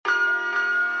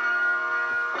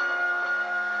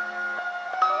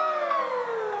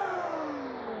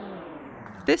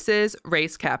This is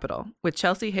Race Capital with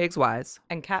Chelsea Higgs Wise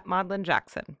and Kat Maudlin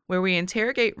Jackson, where we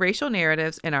interrogate racial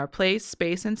narratives in our place,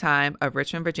 space, and time of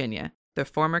Richmond, Virginia, the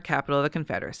former capital of the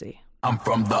Confederacy. I'm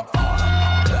from the R,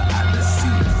 the I, the C,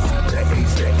 the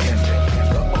H, the M,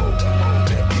 the O, the N,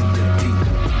 the D.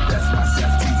 That's my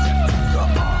CT. The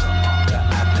R, the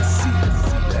I, the C,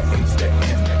 the H, the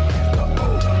M, the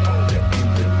O, the N,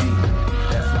 the D.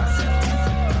 That's my CT.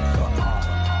 The R,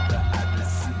 the I, the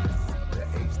C, the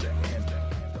H, the M,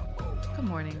 the O. Good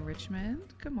morning, Richmond.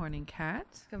 Good morning, Kat.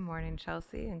 Good morning,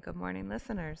 Chelsea, and good morning,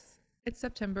 listeners. It's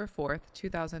September 4th,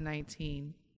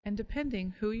 2019, and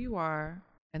depending who you are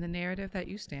and the narrative that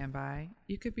you stand by,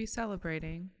 you could be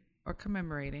celebrating or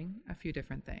commemorating a few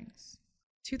different things.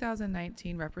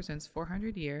 2019 represents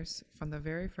 400 years from the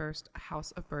very first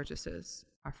House of Burgesses,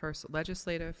 our first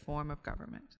legislative form of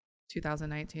government.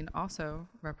 2019 also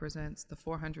represents the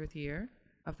 400th year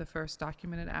of the first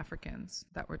documented Africans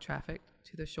that were trafficked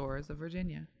to the shores of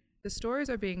Virginia. The stories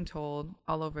are being told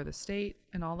all over the state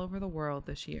and all over the world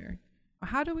this year.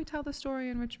 How do we tell the story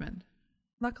in Richmond?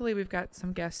 Luckily, we've got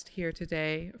some guests here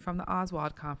today from the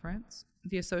Oswald Conference,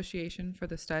 the Association for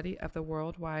the Study of the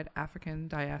Worldwide African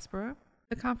Diaspora.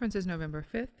 The conference is November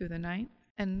 5th through the 9th,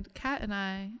 and Kat and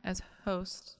I, as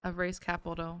hosts of Race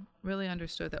Capital, really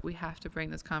understood that we have to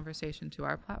bring this conversation to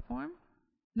our platform,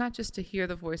 not just to hear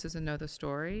the voices and know the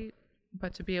story,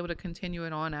 but to be able to continue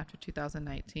it on after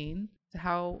 2019 to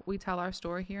how we tell our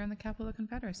story here in the capital of the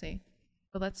Confederacy.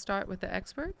 But let's start with the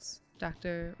experts.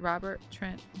 Dr. Robert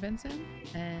Trent Vinson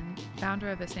and founder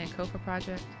of the Sankofa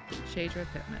Project, Shadra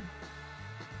Pittman.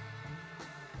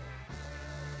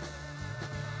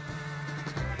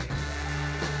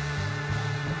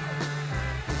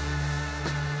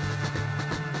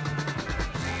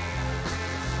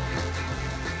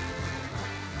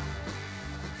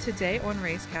 Today on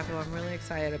Race Capital, I'm really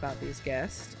excited about these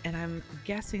guests, and I'm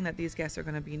guessing that these guests are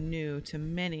going to be new to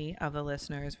many of the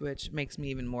listeners, which makes me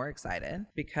even more excited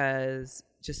because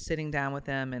just sitting down with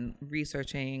them and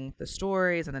researching the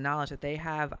stories and the knowledge that they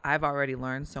have, I've already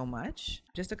learned so much.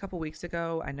 Just a couple weeks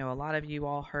ago, I know a lot of you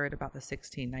all heard about the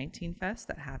 1619 Fest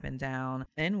that happened down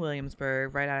in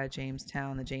Williamsburg, right out of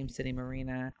Jamestown, the James City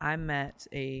Marina. I met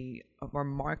a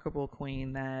remarkable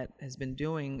queen that has been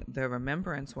doing the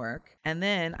remembrance work. And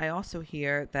then I also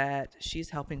hear that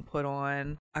she's helping put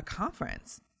on a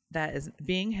conference that is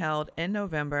being held in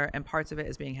November, and parts of it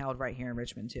is being held right here in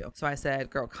Richmond too. So I said,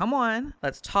 girl, come on,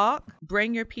 let's talk,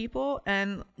 bring your people,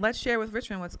 and let's share with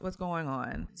Richmond what's going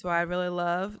on. So I'd really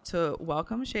love to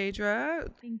welcome Shadra.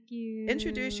 Thank you.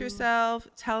 Introduce yourself,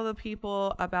 tell the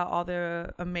people about all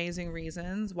the amazing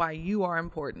reasons why you are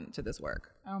important to this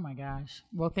work. Oh my gosh.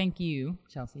 Well, thank you,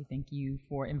 Chelsea. Thank you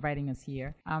for inviting us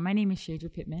here. My name is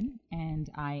Shadra Pittman, and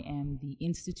I am the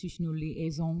Institutional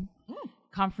Liaison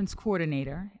Conference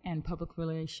Coordinator and Public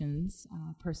Relations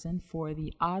person for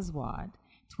the OSWAD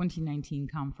 2019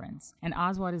 Conference. And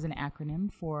OSWAD is an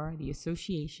acronym for the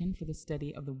Association for the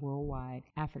Study of the Worldwide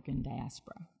African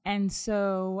Diaspora. And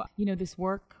so, this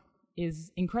work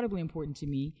is incredibly important to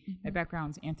me. My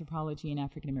background is anthropology and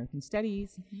African American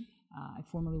studies. I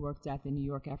formerly worked at the New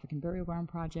York African Burial Ground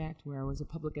Project, where I was a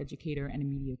public educator and a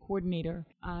media coordinator.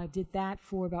 Did that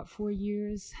for about 4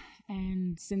 years,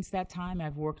 and since that time,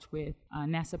 I've worked with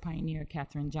NASA pioneer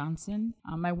Katherine Johnson.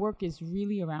 My work is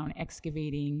really around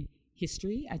excavating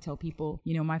history. I tell people,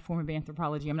 my form of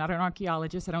anthropology, I'm not an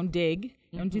archaeologist, I don't dig,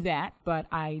 don't do that, but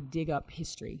I dig up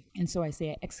history. And so I say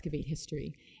I excavate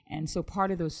history. And so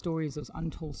part of those stories, those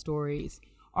untold stories,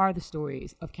 are the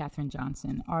stories of Katherine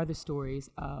Johnson, are the stories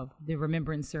of the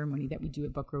remembrance ceremony that we do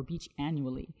at Buckrow Beach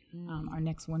annually. Our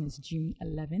next one is June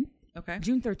 11th. Okay.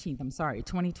 June 13th,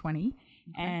 2020.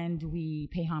 Okay. And we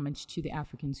pay homage to the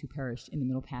Africans who perished in the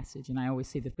Middle Passage. And I always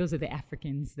say that those are the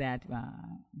Africans that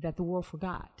the world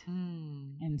forgot.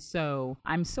 And so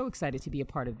I'm so excited to be a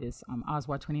part of this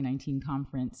OSWAD 2019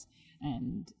 conference.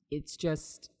 And it's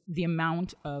just the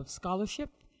amount of scholarship,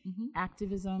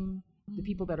 activism, the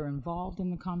people that are involved in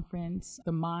the conference,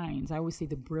 the minds, I always say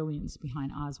the brilliance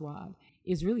behind OSWAD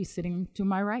is really sitting to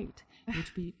my right,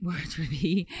 which would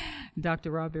be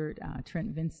Dr. Robert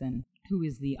Trent Vinson, who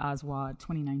is the OSWAD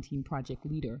 2019 project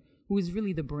leader, who is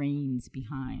really the brains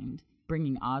behind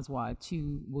bringing OSWAD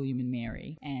to William and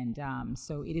Mary. And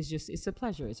so it's a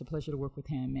pleasure. It's a pleasure to work with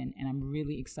him. And I'm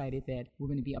really excited that we're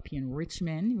going to be up here in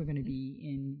Richmond. We're going to be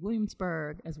in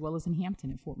Williamsburg, as well as in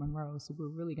Hampton at Fort Monroe. So we're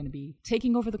really going to be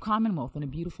taking over the Commonwealth in a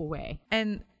beautiful way.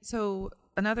 And so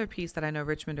another piece that I know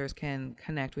Richmonders can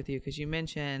connect with you, because you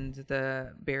mentioned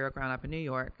the burial ground up in New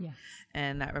York, yes,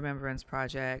 and that Remembrance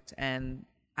Project. And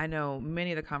I know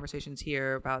many of the conversations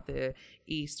here about the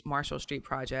East Marshall Street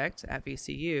Project at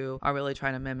VCU are really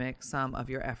trying to mimic some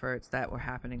of your efforts that were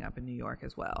happening up in New York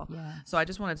as well. Yeah. So I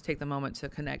just wanted to take the moment to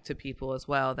connect to people as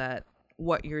well that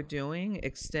what you're doing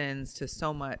extends to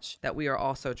so much that we are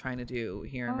also trying to do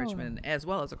here in Richmond as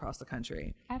well as across the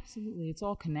country. Absolutely. It's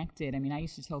all connected. I mean, I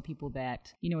used to tell people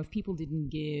that, if people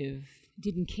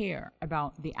didn't care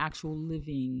about the actual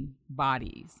living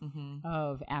bodies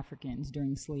of Africans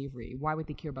during slavery, why would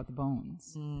they care about the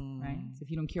bones, right? So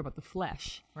if you don't care about the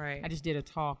flesh. Right. I just did a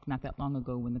talk not that long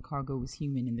ago when the cargo was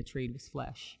human and the trade was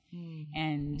flesh.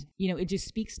 And, it just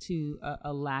speaks to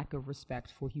a lack of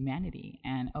respect for humanity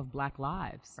and of Black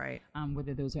lives. Right.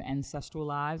 Whether those are ancestral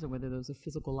lives or whether those are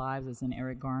physical lives, as in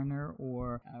Eric Garner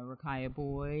or Rakaya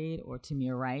Boyd or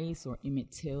Tamir Rice or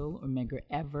Emmett Till or Medgar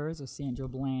Evers or Sandra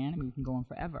Bland. I mean, we can go on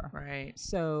forever. Right.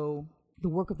 So the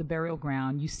work of the burial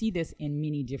ground, you see this in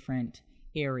many different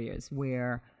areas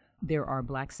where there are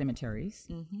Black cemeteries.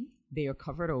 They are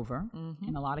covered over.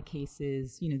 In a lot of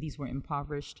cases, these were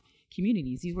impoverished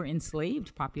communities. These were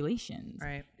enslaved populations.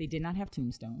 Right. They did not have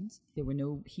tombstones. There were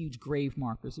no huge grave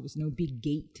markers. There was no big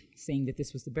gate saying that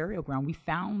this was the burial ground. We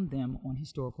found them on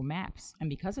historical maps. And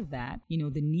because of that,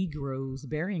 the Negroes'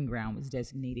 burying ground was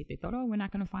designated. They thought, we're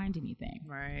not going to find anything.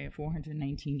 Right.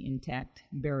 419 intact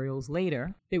burials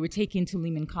later, they were taken to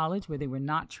Lehman College where they were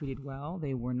not treated well.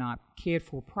 They were not cared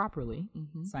for properly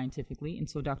scientifically. And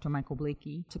so Dr. Michael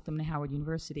Blakey took them to Howard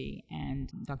University. And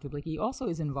Dr. Blakey also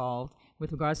is involved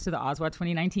with regards to the Oswald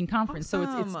 2019 conference.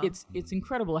 Awesome. So it's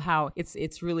incredible how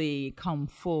it's really come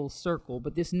full circle.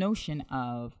 But this notion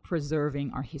of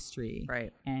preserving our history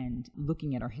Right. and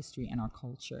looking at our history and our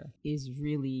culture is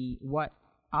really what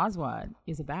Oswald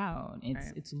is about.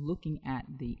 It's looking at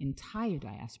the entire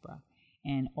diaspora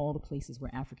and all the places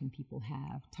where African people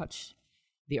have touched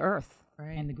the earth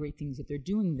and the great things that they're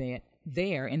doing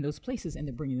there in those places, and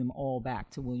they're bringing them all back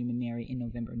to William and Mary in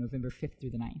November 5th through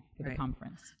the 9th for the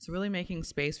conference. So really making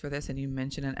space for this, and you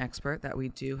mentioned an expert that we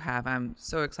do have. I'm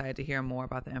so excited to hear more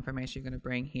about the information you're going to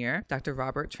bring here. Dr.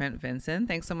 Robert Trent Vinson,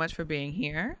 thanks so much for being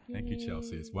here. Thank you,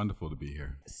 Chelsea. It's wonderful to be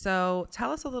here. So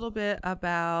tell us a little bit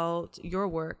about your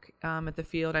work at the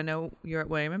field. I know you're at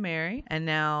William and Mary and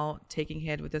now taking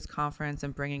head with this conference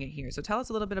and bringing it here. So tell us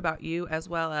a little bit about you as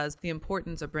well as the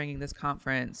importance of bringing this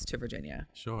conference to Virginia.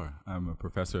 Sure. I'm a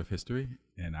professor of history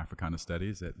and Africana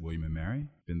Studies at William and Mary.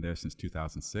 Been there since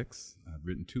 2006. I've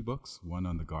written 2 books, one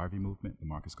on the Garvey movement, the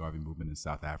Marcus Garvey movement in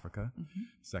South Africa.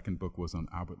 Second book was on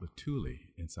Albert Luthuli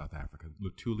in South Africa.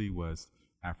 Luthuli was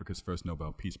Africa's first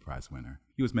Nobel Peace Prize winner.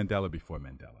 He was Mandela before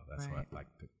Mandela. That's what I'd like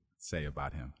to say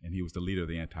about him. And he was the leader of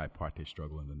the anti-apartheid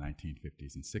struggle in the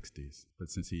 1950s and 60s. But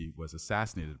since he was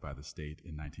assassinated by the state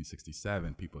in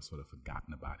 1967, people have sort of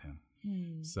forgotten about him.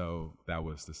 So that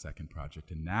was the second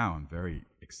project. And now I'm very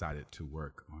excited to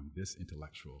work on this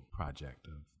intellectual project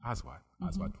of Oswald,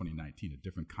 Oswald 2019, a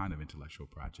different kind of intellectual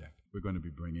project. We're going to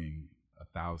be bringing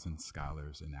 1,000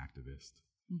 scholars and activists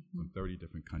from 30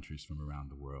 different countries from around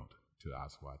the world to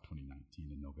Oswald 2019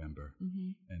 in November.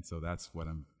 And so that's what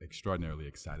I'm extraordinarily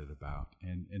excited about.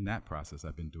 And in that process,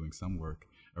 I've been doing some work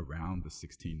around the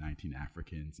 1619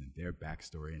 Africans and their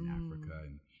backstory in Africa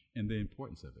and the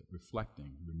importance of it,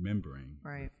 reflecting, remembering,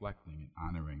 reflecting and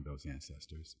honoring those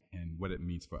ancestors and what it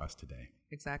means for us today.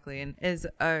 Exactly. And is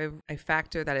a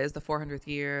factor that is the 400th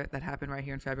year that happened right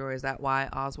here in February, is that why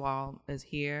Oswald is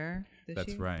here this That's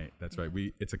year? right. That's right.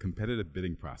 It's a competitive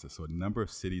bidding process. So a number of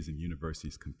cities and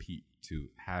universities compete to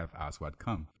have Oswald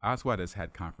come. Oswald has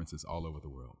had conferences all over the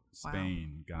world.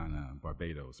 Spain, Ghana,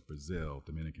 Barbados, Brazil,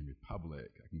 Dominican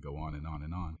Republic. I can go on and on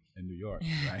and on. And New York,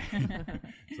 right?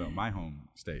 So my home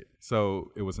state.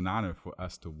 So it was an honor for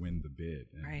us to win the bid.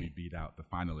 And we beat out the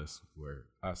finalists were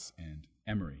us and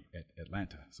Emory at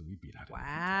Atlanta. So we beat out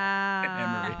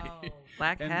Emory.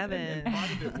 Black heaven. And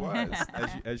part of it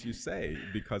was, as you say,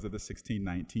 because of the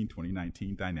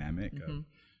 1619-2019 dynamic of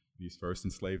these first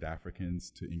enslaved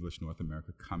Africans to English North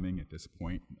America coming at this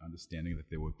point, understanding that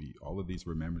there would be all of these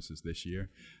remembrances this year,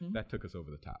 that took us over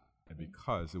the top.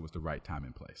 Because it was the right time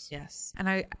and place. Yes. And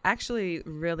I actually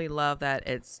really love that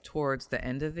it's towards the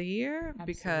end of the year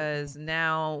because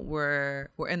now we're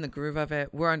in the groove of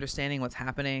it. We're understanding what's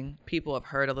happening. People have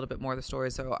heard a little bit more of the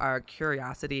story, so our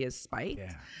curiosity is spiked.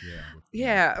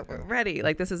 Yeah. We're ready.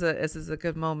 Like this is a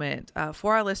good moment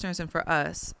for our listeners and for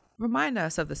us. remind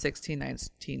us of the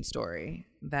 1619 story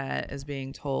that is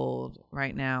being told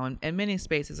right now in many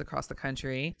spaces across the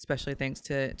country, especially thanks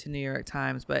to New York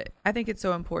Times. But I think it's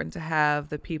so important to have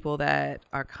the people that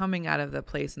are coming out of the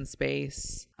place and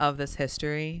space of this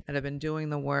history, that have been doing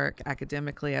the work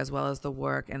academically as well as the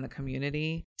work in the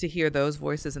community, to hear those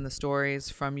voices and the stories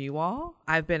from you all.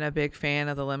 I've been a big fan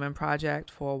of the Lemon Project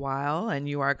for a while, and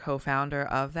you are a co-founder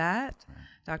of that,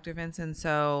 Dr. Vinson.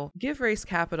 So give Race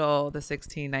Capital the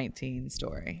 1619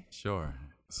 story. Sure.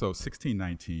 So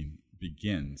 1619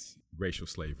 begins racial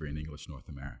slavery in English North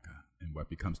America and what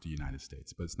becomes the United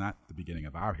States. But it's not the beginning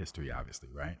of our history, obviously,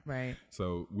 right? Right.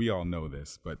 So we all know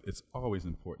this, but it's always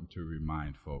important to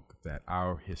remind folk that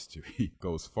our history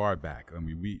goes far back. I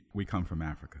mean, we come from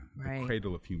Africa, Right. the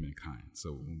cradle of humankind.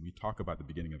 So when we talk about the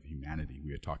beginning of humanity,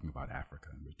 we are talking about Africa.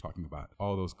 And we're talking about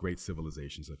all those great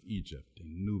civilizations of Egypt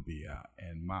and Nubia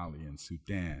and Mali and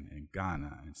Sudan and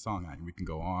Ghana and Songhai. We can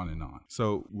go on and on.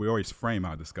 So we always frame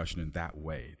our discussion in that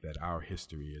way, that our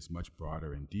history is much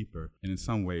broader and deeper. And in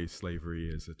some ways, slavery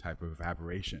is a type of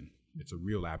aberration. It's a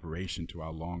real aberration to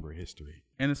our longer history.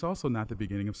 And it's also not the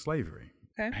beginning of slavery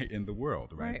in the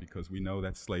world, right? Because we know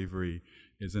that slavery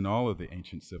is in all of the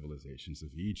ancient civilizations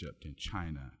of Egypt and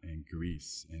China and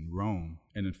Greece and Rome.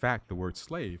 And in fact, the word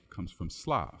slave comes from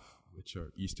Slav, which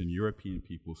are Eastern European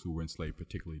peoples who were enslaved,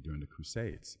 particularly during the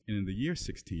Crusades. And in the year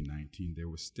 1619, there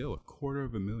was still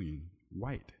 250,000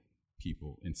 white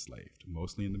people enslaved,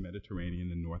 mostly in the Mediterranean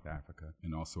and North Africa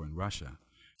and also in Russia.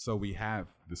 So we have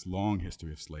this long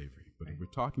history of slavery. But if we're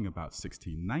talking about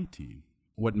 1619,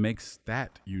 what makes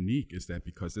that unique is that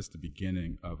because it's the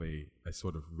beginning of a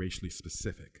sort of racially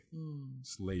specific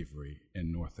slavery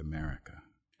in North America.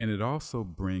 And it also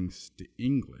brings the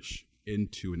English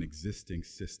into an existing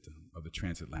system of the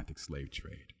transatlantic slave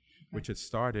trade, which had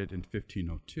started in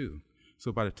 1502.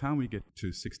 So by the time we get to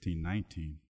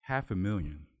 1619,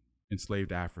 500,000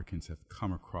 enslaved Africans have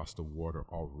come across the water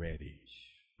already.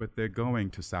 But they're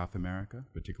going to South America,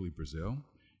 particularly Brazil,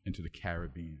 and to the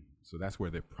Caribbean. So that's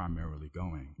where they're primarily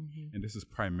going. And this is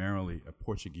primarily a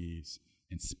Portuguese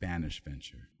and Spanish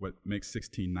venture. What makes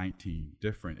 1619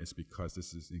 different is because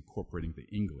this is incorporating the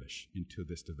English into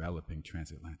this developing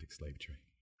transatlantic slave trade.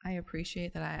 I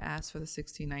appreciate that I asked for the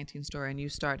 1619 story and you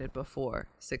started before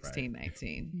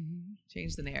 1619.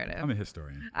 Change the narrative. I'm a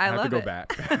historian. I have love to go it. back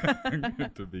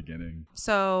to the beginning.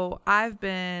 So I've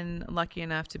been lucky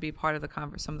enough to be part of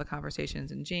some of the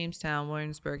conversations in Jamestown,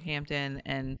 Williamsburg, Hampton,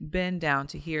 and been down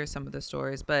to hear some of the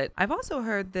stories. But I've also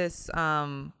heard this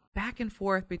back and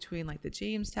forth between like the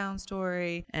Jamestown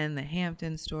story and the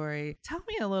Hampton story. Tell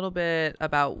me a little bit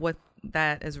about what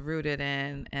that is rooted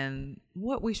in and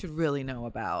what we should really know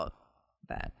about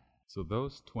that. So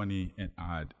those 20 and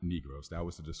odd Negroes, that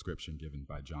was the description given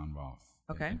by John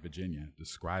Rolfe in Virginia,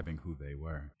 describing who they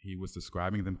were. He was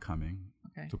describing them coming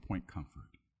to Point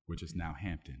Comfort, which is now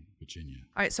Hampton, Virginia.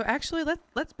 All right, so actually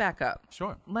let's back up.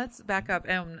 Sure. Let's back up.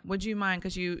 And would you mind,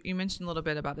 because you mentioned a little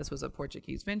bit about this was a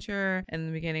Portuguese venture in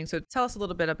the beginning. So tell us a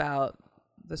little bit about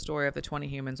the story of the 20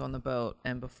 humans on the boat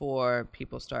and before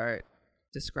people start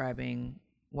describing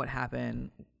what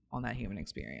happened on that human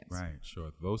experience. Right,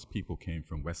 sure. Those people came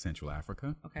from West Central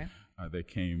Africa. Okay. They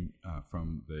came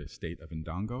from the state of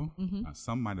Ndongo.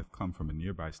 Some might have come from a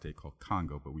nearby state called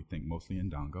Congo, but we think mostly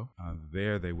Ndongo.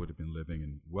 There they would have been living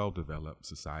in well-developed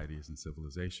societies and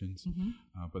civilizations,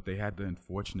 but they had the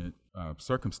unfortunate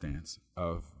circumstance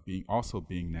of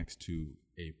being next to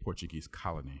a Portuguese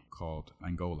colony called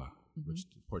Angola, which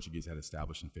the Portuguese had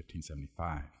established in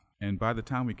 1575. And by the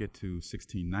time we get to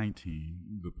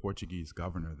 1619, the Portuguese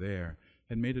governor there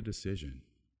had made a decision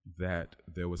that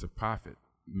there was a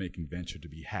profit-making venture to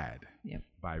be had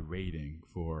by raiding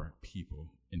for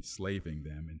people, enslaving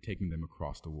them, and taking them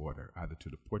across the water, either to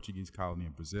the Portuguese colony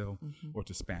in Brazil or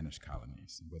to Spanish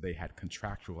colonies, where they had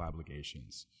contractual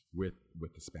obligations with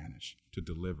the Spanish to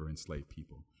deliver enslaved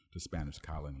people to Spanish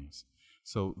colonies.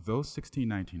 So those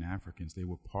 1619 Africans, they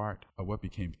were part of what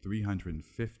became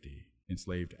 350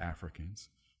 enslaved Africans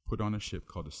put on a ship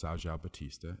called the São João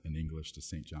Batista, in English the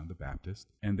St. John the Baptist,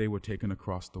 and they were taken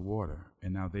across the water.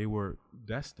 And now they were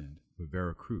destined for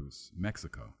Veracruz,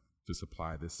 Mexico, to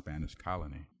supply this Spanish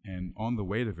colony. And on the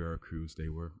way to Veracruz, they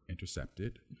were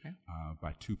intercepted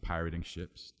by two pirating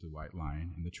ships, the White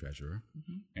Lion and the Treasurer.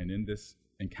 And in this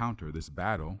encounter, this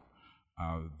battle,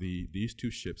 these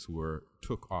two ships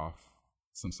took off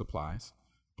some supplies,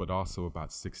 but also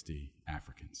about 60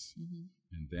 Africans.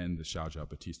 And then the São João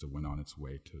Batista went on its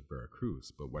way to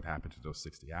Veracruz. But what happened to those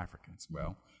 60 Africans?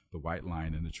 Well, the White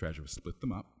Lion and the Treasurer split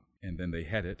them up, and then they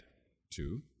headed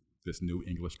to this new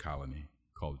English colony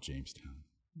called Jamestown.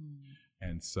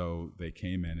 And so they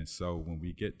came in. And so when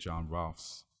we get John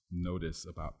Rolfe's notice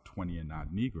about 20 and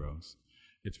odd Negroes,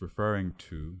 it's referring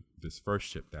to this first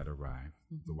ship that arrived,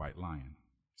 the White Lion.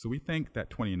 So we think that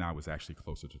 20 and odd was actually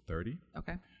closer to 30.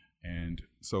 Okay. And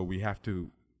so we have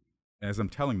to, as I'm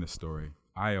telling this story,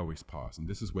 I always pause. And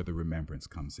this is where the remembrance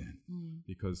comes in.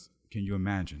 Because can you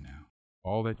imagine now,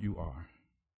 all that you are,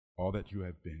 all that you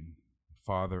have been, a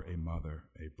father, a mother,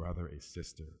 a brother, a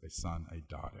sister, a son, a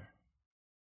daughter,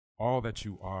 all that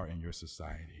you are in your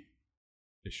society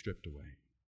is stripped away.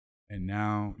 And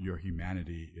now your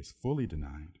humanity is fully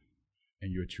denied,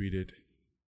 and you're treated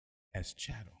as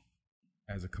chattel,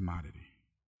 as a commodity.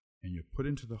 And you're put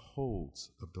into the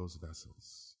holds of those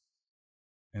vessels.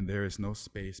 And there is no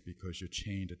space because you're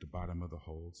chained at the bottom of the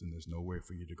holds, and there's nowhere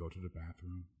for you to go to the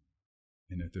bathroom.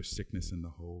 And if there's sickness in the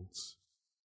holds,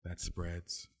 that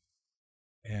spreads.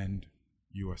 And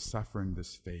you are suffering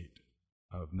this fate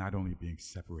of not only being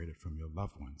separated from your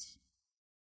loved ones,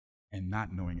 and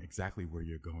not knowing exactly where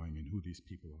you're going and who these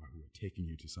people are who are taking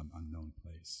you to some unknown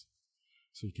place.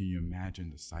 So can you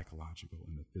imagine the psychological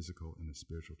and the physical and the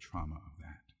spiritual trauma of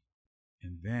that?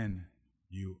 And then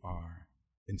you are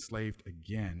enslaved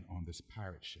again on this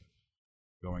pirate ship,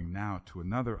 going now to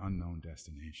another unknown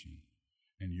destination.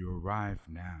 And you arrive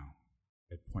now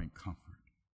at Point Comfort,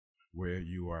 where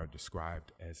you are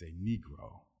described as a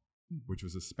Negro, which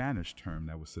was a Spanish term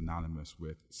that was synonymous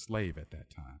with slave at that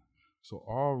time. So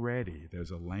already there's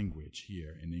a language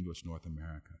here in English North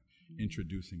America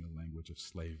introducing a language of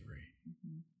slavery,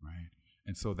 right?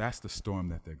 And so that's the storm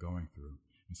that they're going through.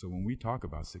 And so when we talk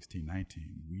about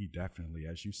 1619, we definitely,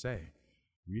 as you say,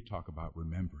 we talk about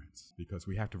remembrance, because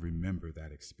we have to remember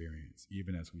that experience,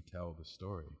 even as we tell the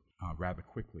story rather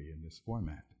quickly in this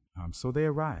format. So they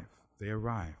arrive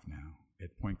now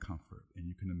at Point Comfort, and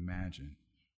you can imagine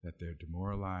that they're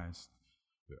demoralized.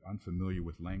 They're unfamiliar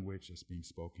with language that's being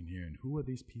spoken here. And who are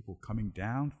these people coming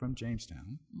down from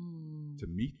Jamestown to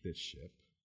meet this ship,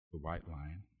 the White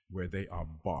Lion, where they are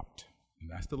bought? And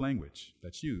that's the language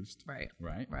that's used, right?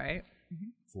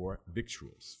 For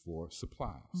victuals, for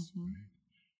supplies. Right?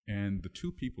 And the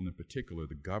two people in particular,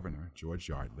 the governor, George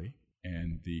Yardley,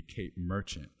 and the Cape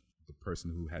merchant, the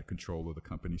person who had control of the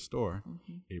company store,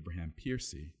 Abraham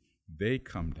Piercy, they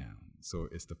come down. So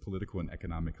it's the political and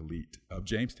economic elite of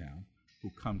Jamestown who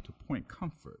come to Point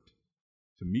Comfort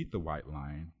to meet the White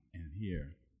Lion, and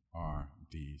here are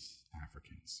these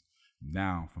Africans,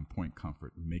 now from Point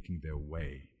Comfort making their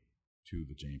way to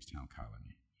the Jamestown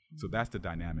colony. So that's the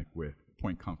dynamic with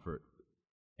Point Comfort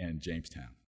and Jamestown.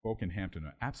 Folk in Hampton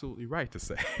are absolutely right to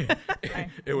say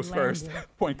it was first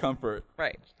Point Comfort,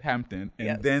 Hampton,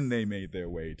 and then they made their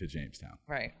way to Jamestown.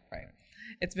 Right.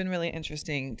 It's been really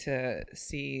interesting to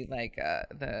see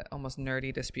the almost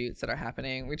nerdy disputes that are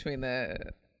happening between the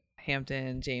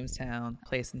Hampton, Jamestown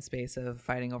place and space of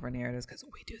fighting over narratives, because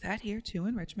we do that here too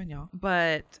in Richmond, y'all.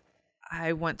 But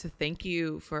I want to thank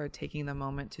you for taking the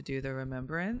moment to do the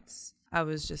remembrance. I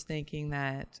was just thinking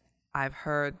that I've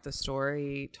heard the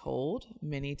story told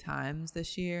many times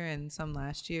this year and some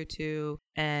last year too.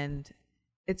 And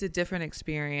it's a different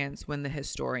experience when the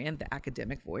historian, the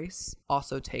academic voice,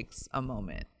 also takes a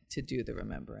moment to do the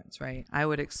remembrance, right? I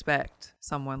would expect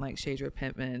someone like Shadra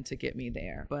Pittman to get me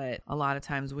there, but a lot of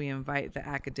times we invite the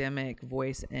academic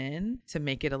voice in to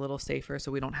make it a little safer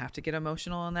so we don't have to get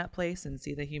emotional in that place and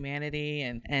see the humanity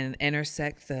and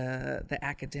intersect the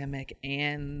academic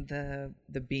and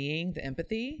the being, the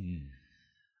empathy.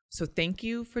 So thank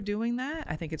you for doing that.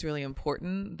 I think it's really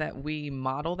important that we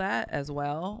model that as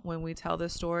well when we tell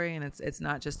this story. And it's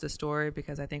not just a story,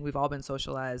 because I think we've all been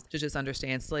socialized to just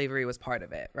understand slavery was part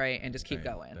of it, right? And just keep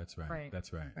going. That's right.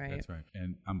 That's right.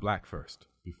 And I'm Black first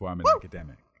before I'm an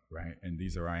academic, right? And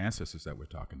these are our ancestors that we're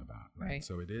talking about, right?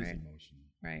 So it is emotional.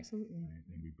 Right. Absolutely. Right?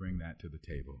 And we bring that to the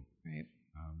table.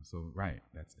 Right.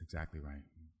 That's exactly right.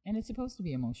 And it's supposed to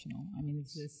be emotional. I mean,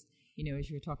 it's just, as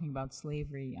you were talking about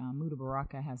slavery, Muda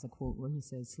Baraka has a quote where he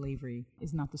says, slavery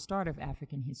is not the start of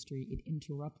African history, it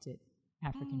interrupted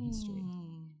African history.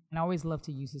 And I always love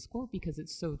to use this quote because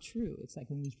it's so true. It's like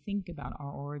when we think about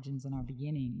our origins and our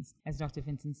beginnings, as Dr.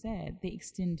 Vincent said, they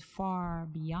extend far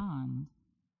beyond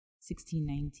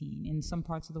 1619. In some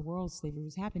parts of the world, slavery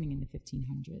was happening in the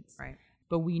 1500s. Right.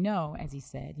 But we know, as he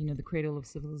said, the cradle of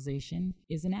civilization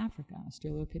is in Africa.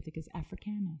 Australopithecus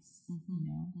africanus,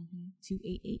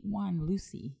 2881,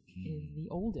 Lucy is the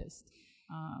oldest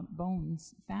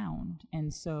bones found.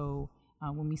 And so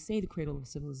when we say the cradle of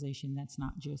civilization,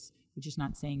 we're just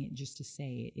not saying it just to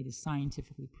say it. It is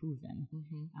scientifically proven.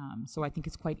 So I think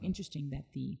it's quite interesting that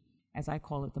as I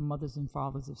call it, the mothers and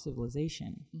fathers of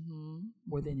civilization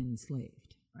were then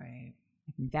enslaved. Right.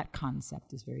 That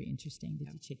concept is very interesting,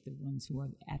 that you take the ones who are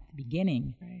at the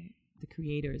beginning, Right. the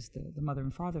creators, the mother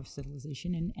and father of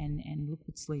civilization, and look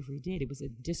what slavery did. It was a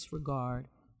disregard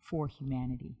for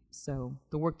humanity. So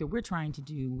the work that we're trying to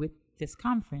do with this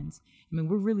conference, I mean,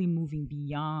 we're really moving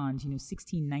beyond,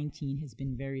 1619 has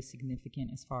been very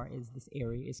significant as far as this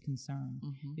area is concerned.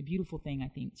 The beautiful thing, I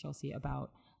think, Chelsea,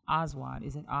 about Oswald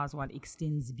is that Oswald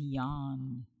extends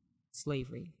beyond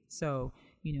slavery. So,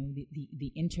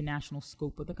 the international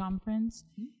scope of the conference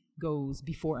goes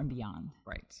before and beyond.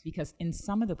 Right. Because in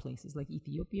some of the places, like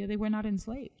Ethiopia, they were not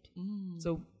enslaved.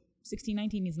 So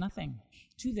 1619 means nothing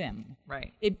to them.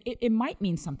 Right. It might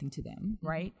mean something to them,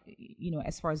 right?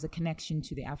 As far as the connection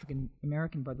to the African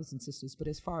American brothers and sisters, but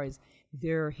as far as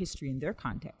their history and their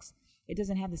context, it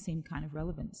doesn't have the same kind of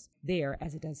relevance there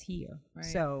as it does here. Right.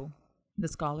 So the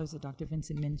scholars that Dr.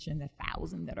 Vincent mentioned, the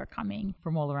 1,000 that are coming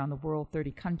from all around the world,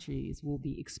 30 countries, will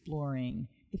be exploring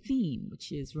the theme,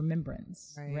 which is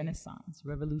remembrance, Right. Renaissance,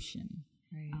 revolution,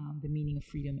 Right. the meaning of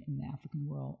freedom in the African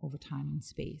world over time and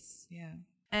space. Yeah.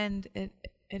 And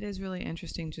it is really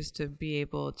interesting just to be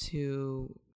able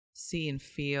to see and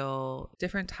feel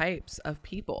different types of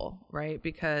people, right?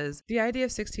 Because the idea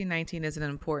of 1619 is an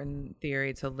important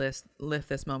theory to lift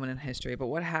this moment in history. But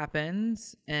what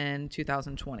happens in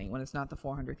 2020 when it's not the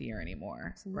 400th year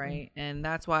anymore, right? And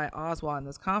that's why Oswald and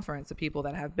this conference, the people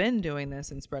that have been doing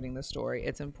this and spreading the story,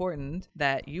 it's important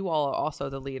that you all are also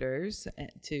the leaders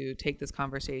to take this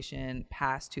conversation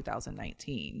past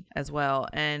 2019 as well.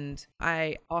 And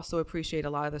I also appreciate a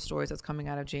lot of the stories that's coming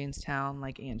out of Jamestown,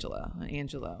 like Angelo,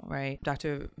 right?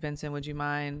 Dr. Vincent, would you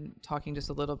mind talking just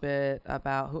a little bit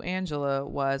about who Angela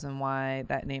was and why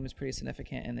that name is pretty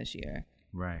significant in this year?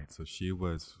 Right. So she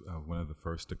was one of the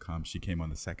first to come. She came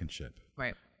on the second ship.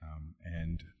 Right.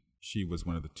 And she was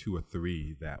one of the 2 or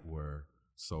 3 that were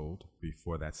sold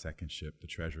before that second ship. The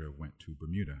treasurer went to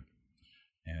Bermuda.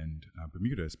 And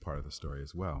Bermuda is part of the story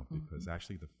as well, because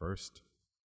actually the first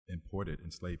imported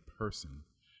enslaved person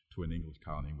to an English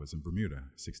colony was in Bermuda,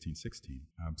 1616.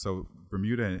 So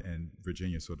Bermuda and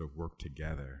Virginia sort of worked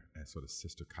together as sort of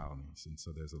sister colonies, and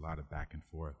so there's a lot of back and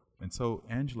forth. And so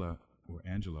Angela, or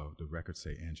Angelo, the records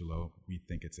say Angelo, we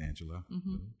think it's Angela.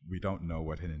 We don't know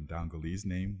what an Ndongalese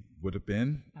name would have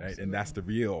been, right? And that's the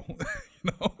real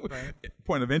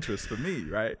point of interest for me,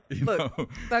 right? Look,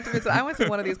 Dr. Vincent, I went to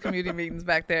one of these community meetings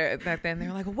back then. They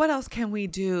were like, what else can we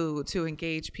do to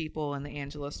engage people in the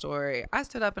Angela story? I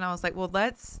stood up and I was like, well,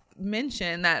 let's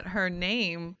mention that her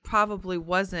name probably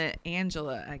wasn't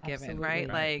Angela at Given, right?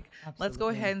 Like, let's go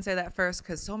ahead and say that first,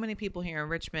 because so many people here in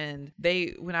Richmond,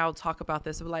 when I would talk about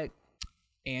this, they were like,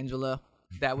 Angela,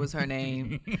 that was her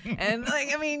name. And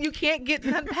you can't get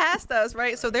past us,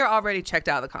 right? So they're already checked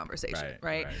out of the conversation,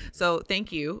 right? So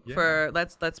thank you for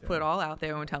let's put it all out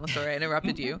there when we're telling the story. I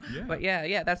interrupted you. But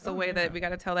that's the way that we got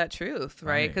to tell that truth,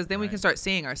 right? Because then we can start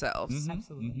seeing ourselves.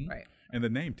 Absolutely. Right. And the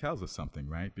name tells us something,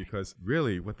 right? Because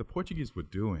really what the Portuguese were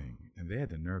doing, and they had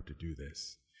the nerve to do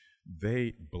this,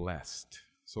 they blessed,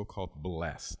 so-called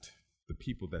blessed, the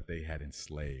people that they had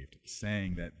enslaved,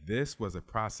 saying that this was a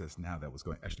process now that was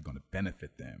actually going to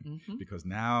benefit them, because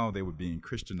now they were being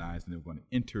Christianized and they were going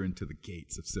to enter into the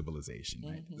gates of civilization.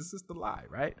 Right? This is the lie,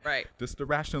 right? Right. This is the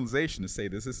rationalization to say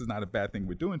this is not a bad thing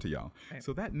we're doing to y'all. Right.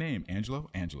 So that name, Angela,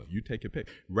 you take your pick,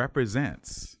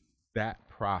 represents that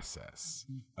process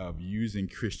of using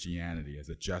Christianity as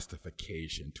a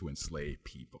justification to enslave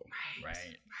people.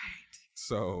 Right.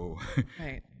 So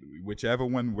whichever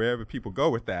one, wherever people go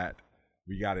with that,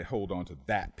 we got to hold on to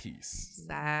that piece.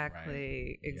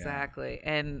 Exactly.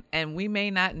 And we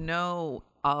may not know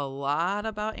a lot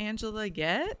about Angela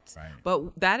yet,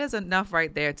 but that is enough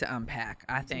right there to unpack,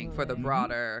 I think, for the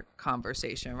broader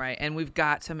conversation, right? And we've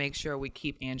got to make sure we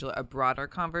keep Angela a broader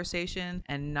conversation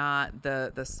and not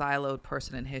the siloed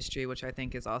person in history, which I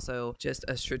think is also just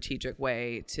a strategic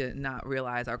way to not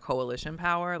realize our coalition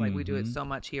power. Like we do it so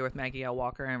much here with Maggie L.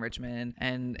 Walker in Richmond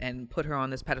and put her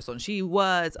on this pedestal. And she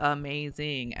was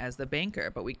amazing as the banker,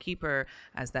 but we keep her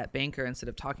as that banker instead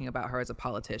of talking about her as a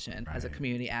politician, as a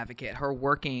community advocate, her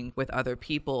working with other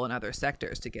people in other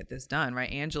sectors to get this done, right?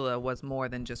 Angela was more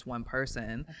than just one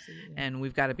person. Absolutely. And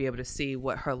we've got to be able to see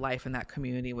what her life in that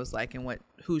community was like and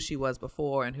who she was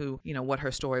before and what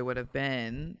her story would have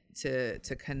been to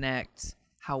connect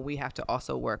how we have to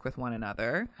also work with one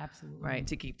another. Absolutely. Right?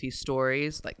 To keep these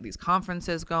stories, like these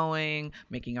conferences going,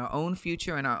 making our own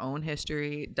future and our own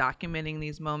history, documenting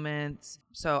these moments.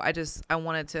 So I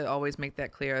wanted to always make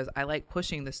that clear as I like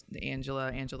pushing the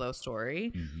Angelo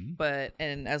story,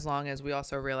 and as long as we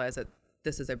also realize that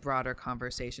this is a broader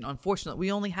conversation. Unfortunately,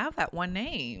 we only have that one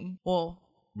name. Well,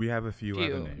 We have a few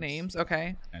other names.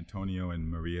 Okay. Antonio and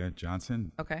Maria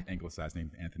Johnson. Okay. Anglicized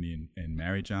names Anthony and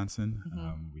Mary Johnson.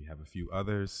 We have a few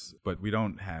others, but we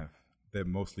don't have. They're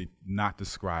mostly not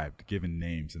described, given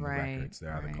names in the records.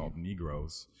 They're either called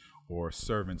Negroes or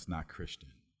servants not Christian.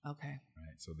 Okay.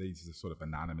 Right. So these are sort of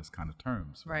anonymous kind of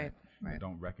terms. Right. We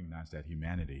don't recognize that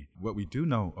humanity. What we do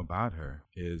know about her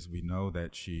is we know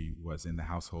that she was in the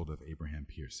household of Abraham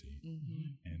Piercy.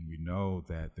 And we know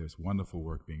that there's wonderful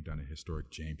work being done at Historic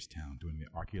Jamestown, doing the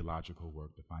archaeological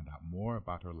work to find out more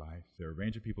about her life. There are a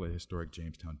range of people at Historic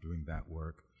Jamestown doing that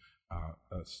work.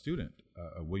 A student,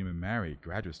 a William & Mary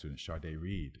graduate student, Sade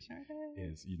Reed,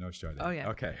 is, you know Sade? Oh, yeah.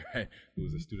 Okay, right. Who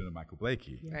was a student of Michael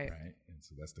Blakey, Right. And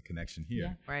so that's the connection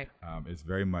here. Yeah. Right. Is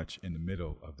very much in the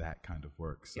middle of that kind of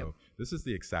work. So this is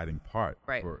the exciting part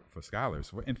for scholars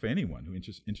and for anyone who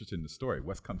interested in the story.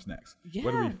 What comes next? Yeah.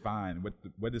 What do we find?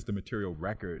 What is the material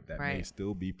record that may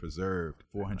still be preserved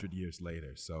 400 years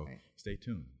later? So stay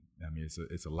tuned. I mean,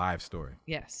 it's a live story.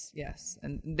 Yes,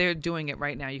 and they're doing it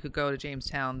right now. You could go to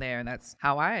Jamestown there, and that's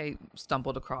how I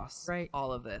stumbled across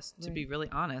all of this. To be really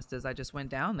honest, is I just went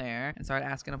down there and started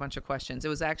asking a bunch of questions. It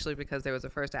was actually because there was a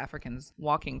First Africans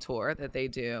walking tour that they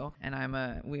do,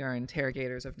 and we are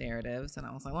interrogators of narratives, and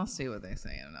I was like, let's see what they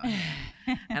say.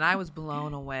 And I was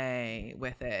blown away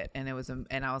with it, and I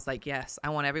was like, yes,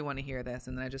 I want everyone to hear this.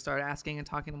 And then I just started asking and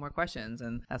talking more questions,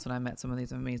 and that's when I met some of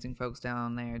these amazing folks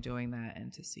down there doing that,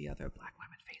 and to see other Black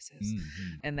women faces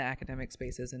in the academic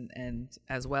spaces, and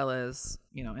as well as,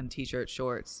 in t-shirt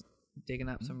shorts, digging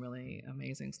up some really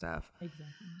amazing stuff. Exactly.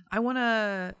 I want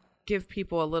to give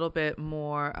people a little bit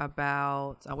more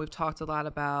about, we've talked a lot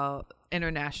about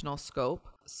international scope,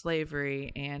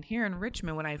 slavery, and here in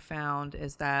Richmond, what I found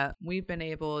is that we've been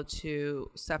able to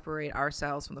separate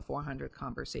ourselves from the 400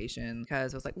 conversation,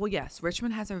 because it was like, well, yes,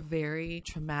 Richmond has a very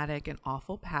traumatic and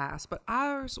awful past, but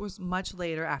ours was much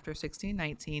later, after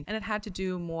 1619, and it had to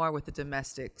do more with the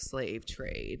domestic slave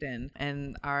trade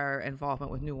and our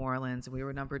involvement with New Orleans, and we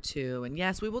were number 2. And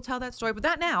yes, we will tell that story, but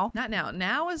not now.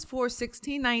 Now is for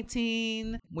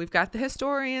 1619. We've got the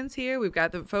historians here, we've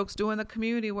got the folks doing the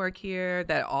community work here,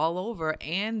 that all over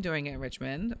and doing it in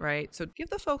Richmond, right? So give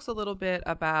the folks a little bit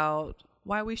about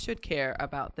why we should care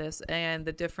about this, and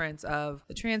the difference of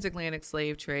the transatlantic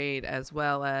slave trade as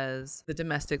well as the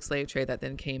domestic slave trade that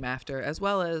then came after, as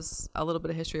well as a little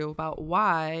bit of history about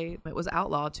why it was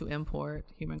outlawed to import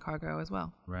human cargo as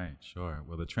well. Right, sure.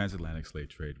 Well, the transatlantic slave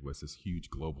trade was this huge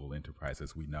global enterprise,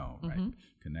 as we know, right?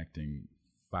 Connecting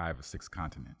 5 or 6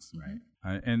 continents,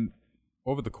 right? And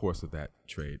over the course of that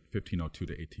trade, 1502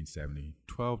 to 1870,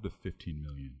 12 to 15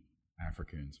 million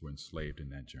Africans were enslaved in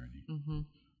that journey.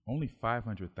 Only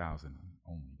 500,000,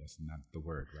 that's not the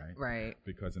word, right? Right.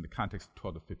 Because in the context of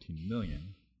 12 to 15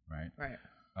 million, right?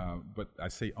 Right. But I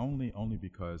say only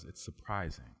because it's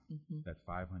surprising that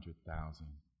 500,000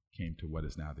 came to what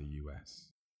is now the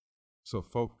U.S. So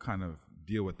folk kind of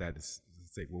deal with that as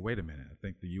say, well, wait a minute, I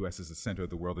think the U.S. is the center of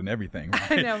the world in everything,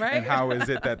 right? I know, right? And how is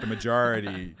it that the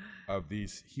majority of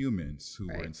these humans who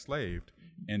were enslaved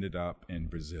ended up in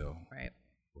Brazil,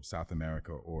 or South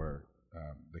America, or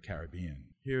the Caribbean?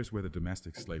 Here's where the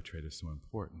domestic slave trade is so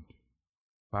important.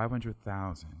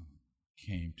 500,000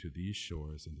 came to these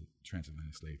shores in the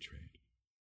transatlantic slave trade.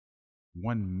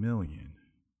 1 million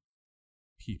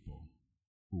people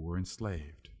who were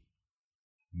enslaved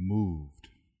moved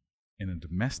in a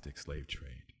domestic slave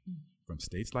trade from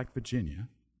states like Virginia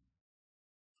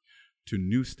to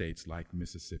new states like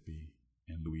Mississippi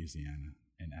and Louisiana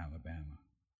and Alabama.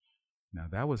 Now,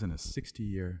 that was in a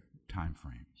 60-year time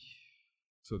frame.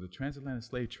 So the transatlantic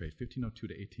slave trade, 1502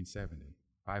 to 1870,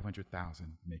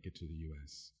 500,000 make it to the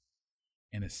U.S.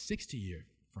 In a 60-year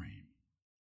frame,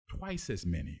 twice as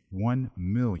many, 1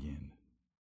 million,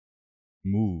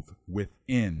 move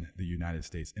within the United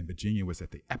States. And Virginia was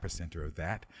at the epicenter of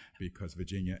that, because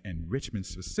Virginia, and Richmond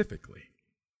specifically,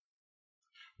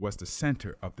 was the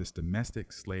center of this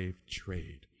domestic slave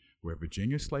trade, where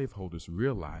Virginia slaveholders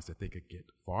realized that they could get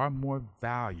far more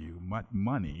value,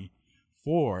 money,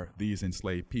 for these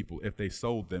enslaved people if they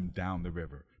sold them down the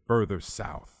river, further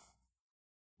south,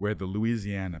 where the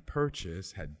Louisiana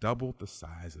Purchase had doubled the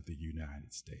size of the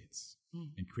United States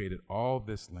and created all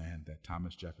this land that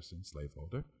Thomas Jefferson,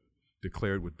 slaveholder,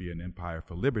 declared would be an empire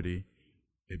for liberty.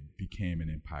 It became an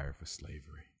empire for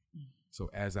slavery. So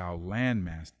as our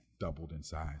landmass doubled in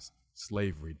size,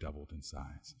 slavery doubled in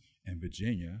size. And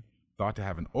Virginia, thought to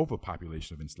have an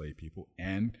overpopulation of enslaved people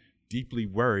and deeply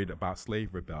worried about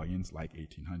slave rebellions like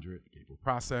 1800, Gabriel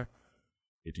Prosser,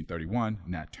 1831,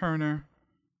 Nat Turner,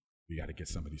 we got to get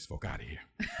some of these folk out of here.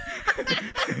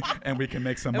 And we can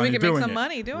make some And we money can make doing some it.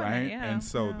 money doing it, right? yeah, And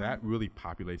so yeah. that really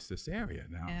populates this area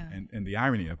now. Yeah. And the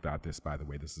irony about this, by the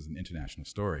way, this is an international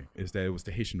story, is that it was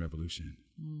the Haitian Revolution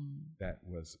that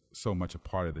was so much a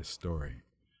part of this story,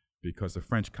 because the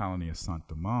French colony of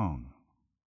Saint-Domingue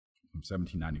from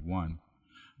 1791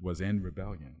 was in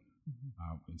rebellion.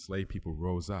 Enslaved people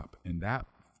rose up, and that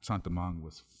Saint-Domingue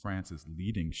was France's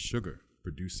leading sugar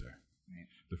producer. Right.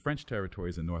 The French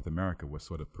territories in North America were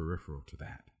sort of peripheral to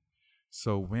that.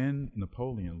 So when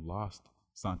Napoleon lost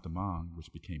Saint-Domingue,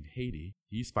 which became Haiti,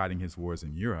 he's fighting his wars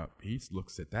in Europe. He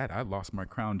looks at that. I lost my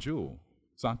crown jewel,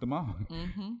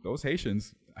 Saint-Domingue. Those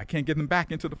Haitians, I can't get them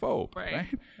back into the fold. Right.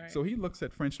 So he looks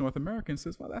at French North America and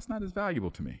says, well, that's not as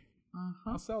valuable to me.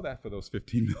 Uh-huh. I'll sell that for those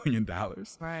 $15 million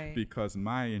Right. because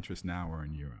my interests now are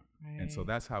in Europe. And so Right.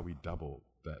 that's how we double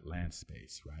that land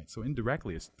space, right? So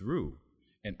indirectly, it's through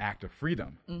an act of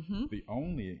freedom, the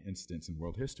only instance in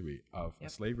world history of a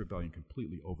slave rebellion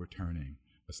completely overturning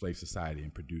a slave society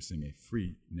and producing a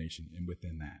free nation and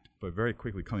within that. But very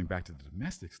quickly, coming back to the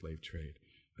domestic slave trade,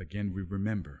 again, we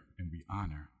remember and we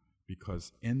honor,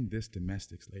 because in this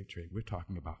domestic slave trade, we're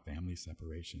talking about family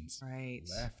separations, Right.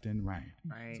 left and right.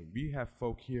 Right. So we have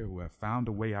folk here who have found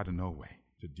a way out of no way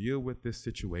to deal with this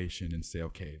situation and say,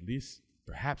 okay, at least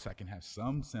perhaps I can have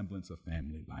some semblance of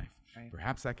family life. Right.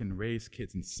 Perhaps I can raise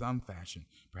kids in some fashion.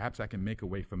 Perhaps I can make a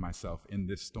way for myself in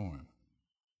this storm.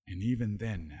 And even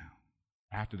then now,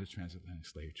 after the transatlantic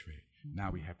slave trade,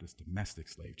 now we have this domestic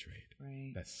slave trade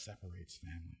Right. that separates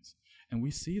families. And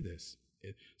we see this.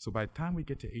 So by the time we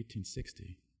get to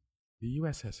 1860, the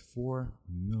U.S. has 4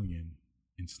 million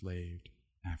enslaved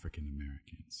African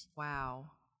Americans.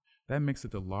 Wow. That makes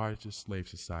it the largest slave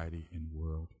society in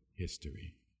world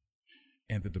history.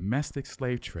 And the domestic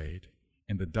slave trade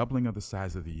and the doubling of the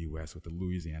size of the U.S. with the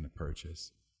Louisiana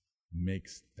Purchase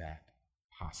makes that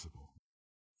possible.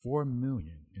 4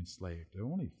 million enslaved. There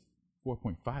were only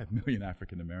 4.5 million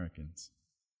African Americans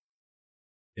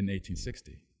in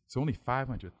 1860. So only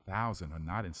 500,000 are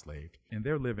not enslaved, and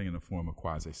they're living in a form of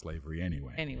quasi-slavery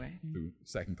anyway. Anyway. Through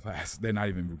second class. They're not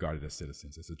even regarded as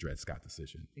citizens. It's a Dred Scott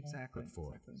decision. Exactly. Put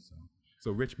forth. Exactly.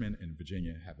 So Richmond and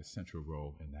Virginia have a central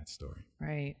role in that story.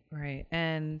 Right. Right.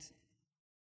 And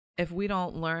if we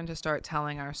don't learn to start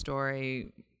telling our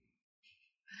story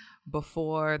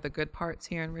before the good parts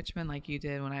here in Richmond, like you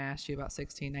did when I asked you about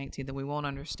 1619, then we won't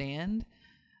understand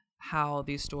how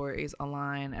these stories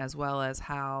align, as well as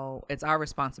how it's our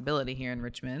responsibility here in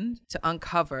Richmond to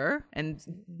uncover and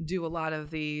do a lot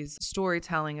of these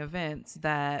storytelling events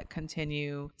that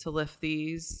continue to lift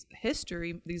these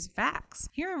facts.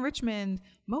 Here in Richmond,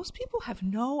 most people have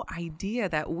no idea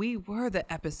that we were the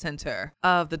epicenter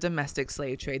of the domestic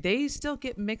slave trade. They still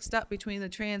get mixed up between the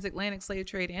transatlantic slave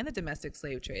trade and the domestic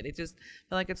slave trade. They just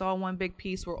feel like it's all one big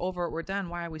piece. We're over it. We're done.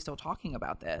 Why are we still talking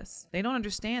about this? They don't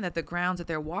understand that the grounds that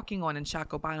they're walking on in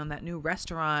Shacobine, that new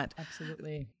restaurant,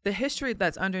 Absolutely. the history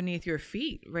that's underneath your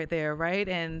feet right there, right?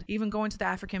 And even going to the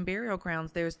African burial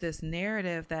grounds, there's this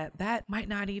narrative that might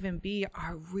not even be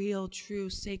our real, true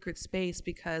sacred space,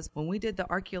 because when we did the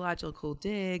archaeological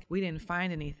dig, we didn't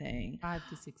find anything. 5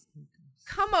 to 6 acres.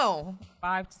 Come on.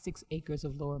 5 to 6 acres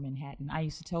of Lower Manhattan. I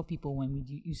used to tell people when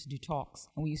we used to do talks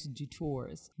and we used to do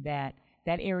tours that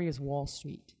area is Wall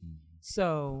Street.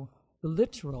 So the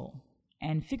literal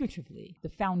and figuratively, the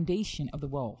foundation of the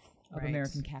wealth of Right.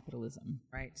 American capitalism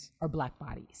Right. are black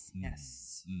bodies,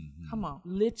 Yes. Come on.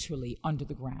 literally under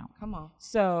the ground. Come on.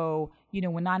 So,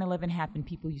 when 9/11 happened,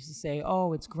 people used to say,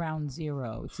 oh, it's ground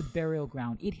zero. It's a burial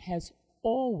ground. It has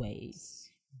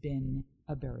always been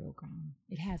a burial ground.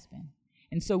 It has been.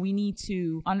 And so we need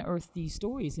to unearth these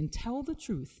stories and tell the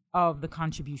truth of the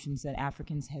contributions that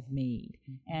Africans have made.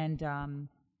 And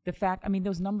the fact,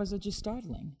 those numbers are just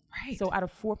startling. Right. So out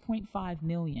of 4.5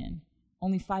 million,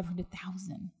 only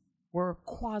 500,000 were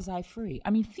quasi-free.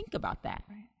 Think about that.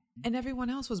 Right. And everyone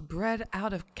else was bred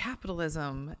out of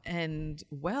capitalism and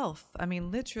wealth.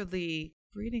 Literally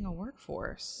breeding a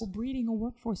workforce. Well, breeding a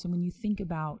workforce, and when you think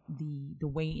about the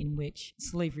way in which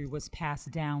slavery was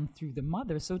passed down through the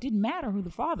mother, so it didn't matter who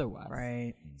the father was.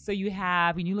 Right. So you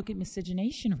have, when you look at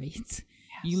miscegenation rates,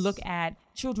 you look at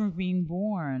children being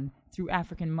born through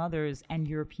African mothers and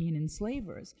European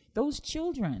enslavers. Those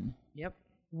children Yep.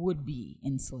 would be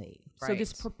enslaved. So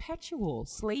this Right. perpetual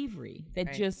slavery that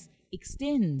Right. just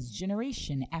extends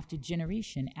generation after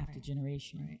generation after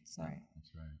generation. Right. So Right.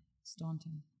 That's right. it's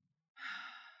daunting.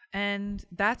 And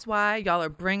that's why y'all are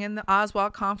bringing the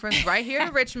Oswald Conference right here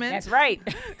to Richmond. That's right.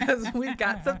 Because we've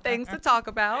got some things to talk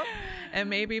about. And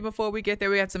maybe before we get there,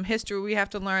 we have some history we have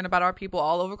to learn about our people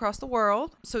all over across the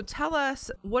world. So tell us,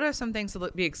 what are some things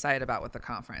to be excited about with the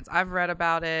conference? I've read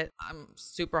about it. I'm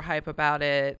super hype about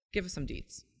it. Give us some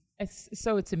deets.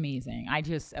 It's amazing.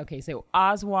 So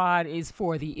OSWAD is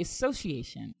for the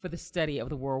Association for the Study of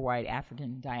the Worldwide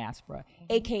African Diaspora,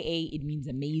 AKA it means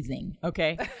amazing,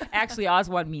 okay? Actually,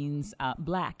 OSWAD means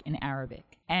black in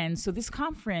Arabic. And so this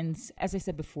conference, as I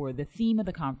said before, the theme of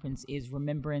the conference is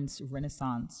Remembrance,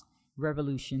 Renaissance,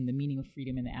 Revolution, the Meaning of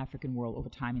Freedom in the African World over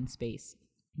Time and Space.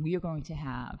 We are going to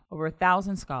have over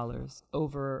 1,000 scholars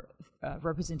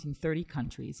representing 30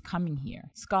 countries coming here.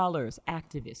 Scholars,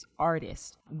 activists,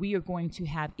 artists. We are going to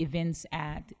have events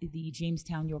at the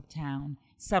Jamestown Yorktown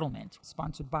Settlement,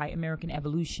 sponsored by American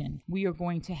Evolution. We are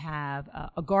going to have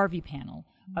a Garvey panel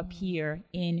up here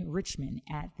in Richmond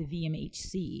at the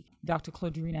VMHC. Dr.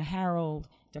 Claudrina Harold,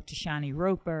 Dr. Shani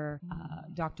Roper,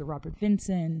 Dr. Robert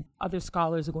Vinson, other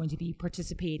scholars are going to be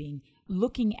participating,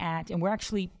 looking at, and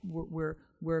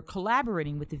we're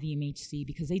collaborating with the VMHC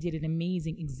because they did an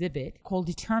amazing exhibit called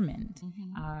Determined.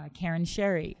 Karen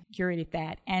Sherry curated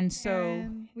that. And so,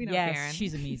 Karen. We know yes, Karen.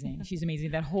 she's amazing. She's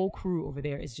amazing. That whole crew over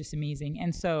there is just amazing.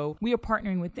 And so we are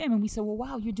partnering with them and we said, well,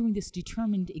 wow, you're doing this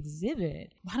Determined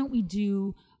exhibit. Why don't we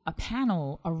do a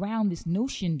panel around this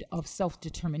notion of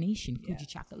self-determination,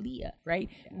 Kujichagulia, right?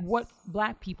 Yes. What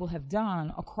Black people have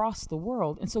done across the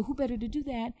world. And so who better to do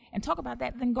that and talk about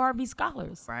that than Garvey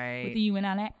scholars? Right. With the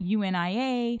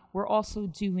UNIA, we're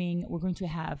going to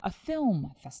have a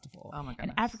film festival. Oh my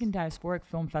goodness. An African Diasporic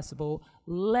Film Festival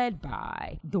led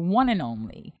by the one and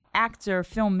only actor,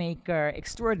 filmmaker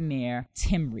extraordinaire,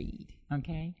 Tim Reed,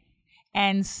 okay?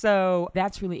 And so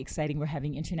that's really exciting. We're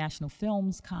having international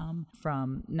films come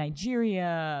from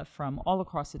Nigeria, from all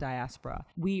across the diaspora.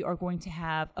 We are going to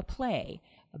have a play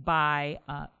by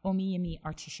Omiyemi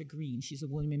Artisha Green. She's a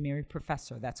William and Mary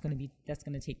professor. That's going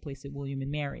to take place at William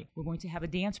and Mary. We're going to have a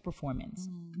dance performance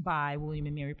by William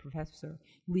and Mary professor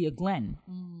Leah Glenn.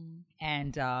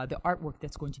 And the artwork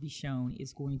that's going to be shown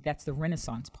that's the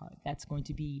Renaissance part. That's going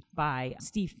to be by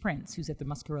Steve Prince, who's at the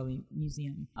Muscarelli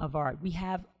Museum of Art. We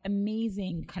have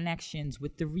amazing connections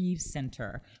with the Reeves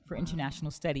Center for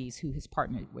International Studies, who has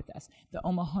partnered with us, the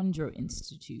Omohundro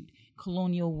Institute,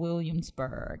 Colonial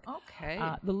Williamsburg. Okay.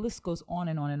 The list goes on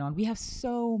and on and on. We have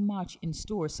so much in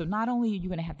store. So not only are you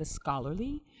going to have the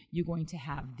scholarly, you're going to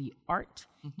have the art,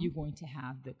 you're going to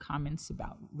have the comments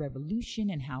about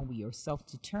revolution and how we are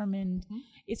self-determined.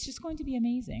 It's just going to be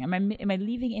amazing. Am I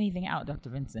leaving anything out, Dr.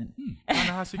 Vincent?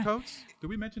 Ta-Nehisi Coates? Did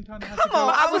we mention Ta-Nehisi Coates? Come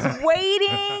on, I was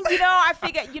waiting. I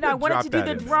figured, I wanted to do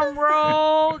the drum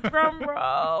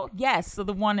roll. Yes, so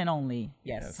the one and only.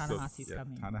 Yes, Ta-Nehisi's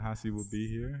coming. Ta-Nehisi will be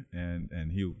here,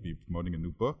 and he'll be promoting a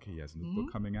new book. He has a new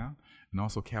book coming out. And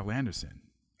also Cal Anderson.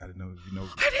 I didn't know if you know.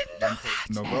 I didn't know that.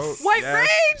 No vote. White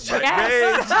Rage! White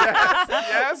Rage,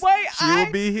 yes. Wait, she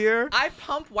will be here. I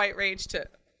pump White Rage too.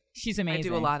 She's amazing. I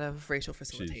do a lot of racial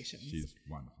facilitation. She's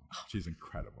wonderful. She's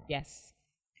incredible. Yes.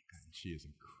 She is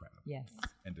incredible. Yes.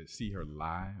 And to see her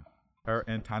live, her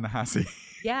and Ta-Nehisi.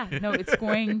 Yeah, no, it's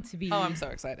going to be. Oh, I'm so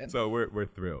excited. So we're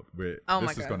thrilled. This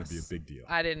is going to be a big deal.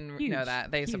 I didn't know that.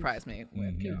 They surprised me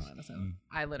with Huge.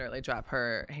 I literally drop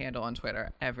her handle on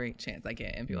Twitter every chance I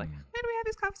get and be like, where do we have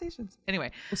these conversations?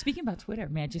 Anyway. Well, speaking about Twitter,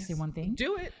 may I just say one thing?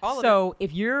 Do it. All of it. So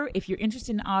if you're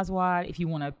interested in OSWAD, if you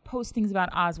want to post things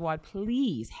about OSWAD,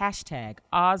 please hashtag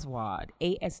OSWAD,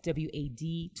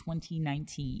 ASWAD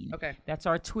 2019. Okay. That's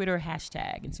our Twitter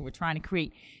hashtag. And so we're trying to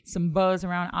create some buzz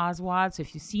around OSWAD. So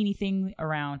if you see anything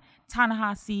around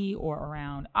Ta-Nehisi or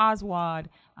around OSWAD,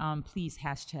 please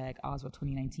hashtag OSWAD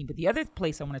 2019. But the other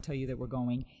place I want to tell you that we're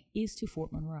going is to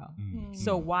Fort Monroe.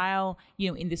 So while,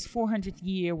 in this 400th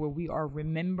year where we are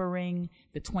remembering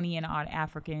the 20 and odd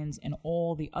Africans and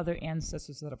all the other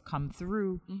ancestors that have come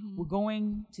through, we're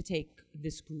going to take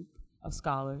this group of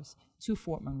scholars to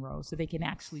Fort Monroe so they can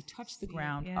actually touch the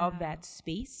ground of that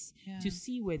space to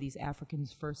see where these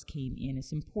Africans first came in.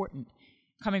 It's important,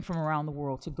 coming from around the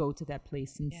world, to go to that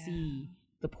place and see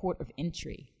the port of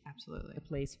entry. Absolutely. The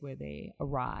place where they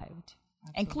arrived.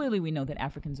 Absolutely. And clearly we know that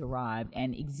Africans arrived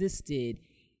and existed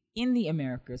in the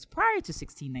Americas prior to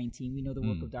 1619. We know the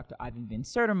work of Dr. Ivan Van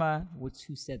Sertima,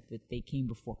 who said that they came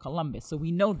before Columbus. So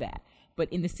we know that. But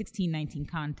in the 1619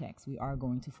 context, we are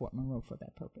going to Fort Monroe for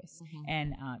that purpose.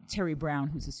 And Terry Brown,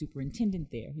 who's the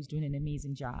superintendent there, who's doing an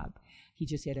amazing job. He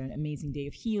just had an amazing day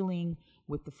of healing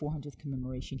with the 400th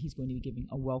commemoration. He's going to be giving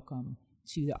a welcome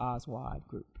to the OSWAD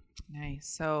group. Nice.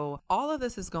 So all of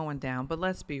this is going down, but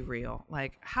let's be real.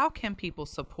 Like, how can people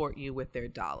support you with their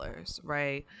dollars,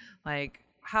 right? Like,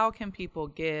 how can people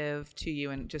give to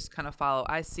you and just kind of follow?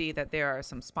 I see that there are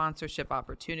some sponsorship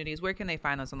opportunities. Where can they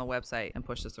find us on the website and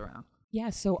push this around? Yeah,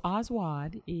 so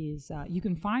Oswald is, you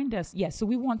can find us. Yes, so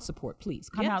we want support. Please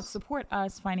come out, support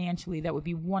us financially. That would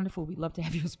be wonderful. We'd love to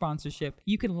have your sponsorship.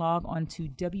 You can log on to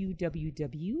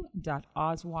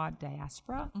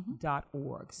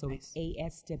www.oswaddiaspora.org. So it's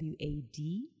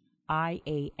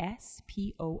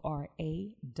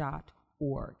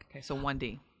ASWADIASPORA.org. Okay, so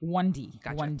 1D. 1D.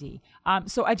 Gotcha. 1D.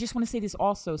 So I just want to say this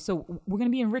also. So we're going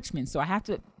to be in Richmond. So I have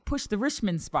to push the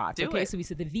Richmond spots. Do it. So we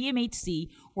said the VMHC.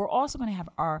 We're also going to have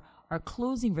our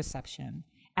closing reception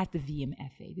at the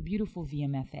VMFA, the beautiful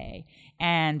VMFA.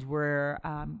 And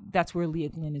that's where Leah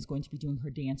Glenn is going to be doing her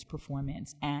dance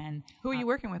performance. And Who are you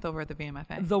working with over at the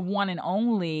VMFA? the one and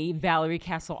only Valerie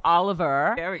Castle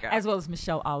Oliver. There we go. As well as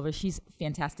Michelle Oliver. She's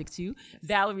fantastic too. Yes.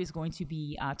 Valerie is going to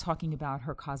be talking about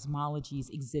her Cosmologies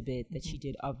exhibit that she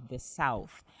did of the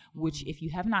South, which if you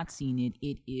have not seen it,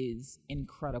 it is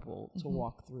incredible to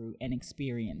walk through and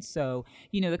experience. So,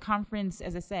 the conference,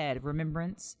 as I said,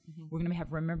 remembrance. We're going to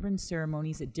have remembrance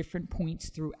ceremonies at different points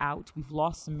throughout. We've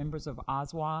lost some members of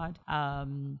Oswald.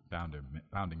 Founding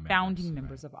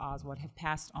members of Oswald have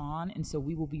passed on, and so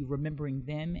we will be remembering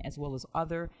them as well as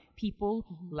other people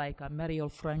like Mariel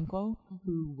Franco,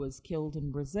 who was killed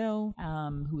in Brazil,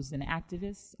 who was an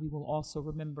activist. We will also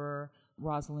remember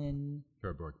Rosalind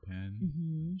Kerberg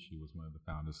Penn. She was one of the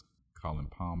founders. Colin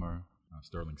Palmer,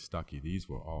 Sterling Stuckey. These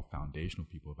were all foundational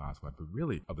people of Oswald, but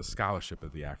really of the scholarship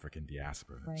of the African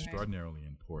diaspora. Right. Extraordinarily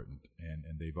important. And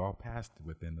they've all passed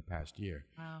within the past year.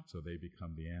 Wow. So they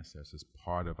become the ancestors,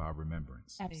 part of our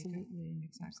remembrance.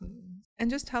 Absolutely. And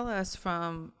just tell us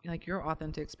from like your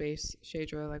authentic space,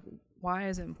 Shadra, like why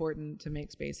is it important to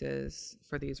make spaces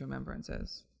for these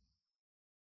remembrances?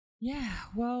 Yeah,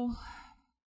 well,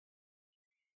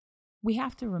 we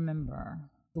have to remember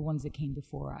the ones that came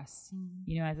before us.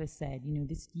 As I said,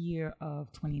 this year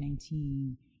of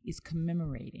 2019 is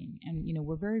commemorating. And,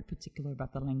 we're very particular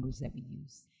about the language that we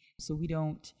use. So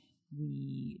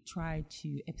we try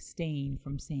to abstain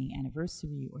from saying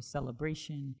anniversary or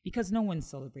celebration because no one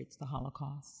celebrates the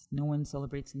Holocaust. No one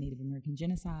celebrates the Native American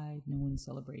genocide. No one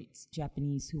celebrates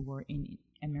Japanese who were in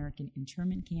American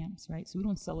internment camps, right? So we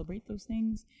don't celebrate those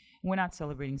things. We're not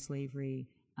celebrating slavery.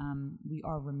 We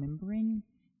are remembering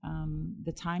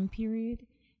the time period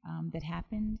that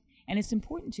happened. And it's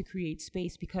important to create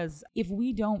space because if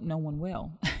we don't, no one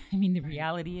will. The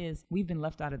reality is we've been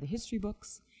left out of the history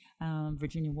books.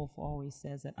 Virginia Woolf always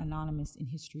says that anonymous in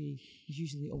history is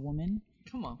usually a woman.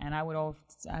 Come on. And I would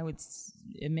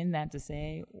amend that to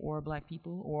say, or Black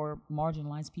people, or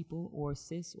marginalized people, or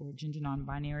cis, or gender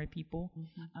non-binary people.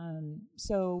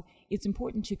 So it's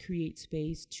important to create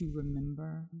space to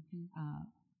remember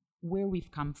where we've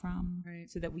come from, right,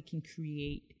 so that we can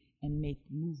create and make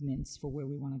movements for where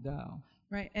we want to go.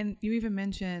 Right. And you even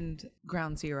mentioned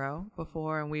Ground Zero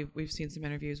before, and we've seen some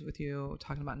interviews with you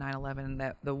talking about 9/11 and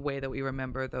that the way that we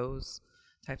remember those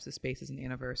types of spaces and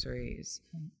anniversaries,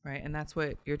 right? And that's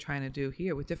what you're trying to do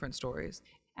here with different stories.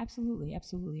 Absolutely.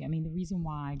 The reason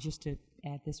why, just to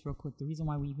add this real quick, the reason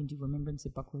why we even do Remembrance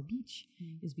at Buckrow Beach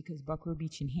is because Buckrow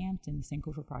Beach in Hampton, the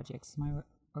Sankofa Projects, my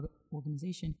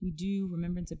organization, we do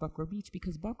Remembrance at Buckrow Beach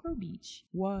because Buckrow Beach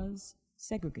was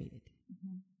segregated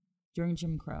during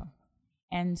Jim Crow.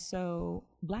 And so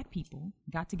Black people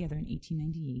got together in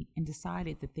 1898 and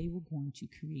decided that they were going to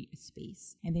create a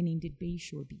space, and they named it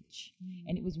Bayshore Beach.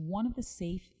 And it was one of the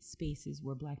safe spaces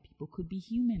where Black people could be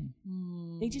human.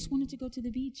 They just wanted to go to the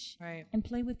beach and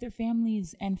play with their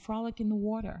families and frolic in the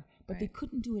water. But they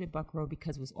couldn't do it at Buckrow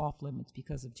because it was off limits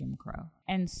because of Jim Crow.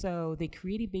 And so they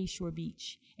created Bayshore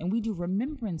Beach, and we do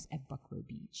Remembrance at Buckrow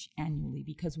Beach annually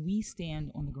because we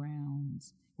stand on the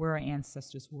grounds where our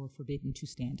ancestors were forbidden to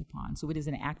stand upon. So it is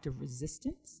an act of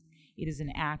resistance. It is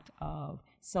an act of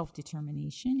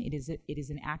self-determination. It is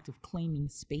an act of claiming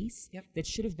space that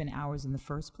should have been ours in the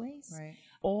first place. Right.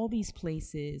 All these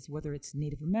places, whether it's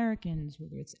Native Americans,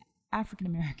 whether it's African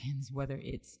Americans, whether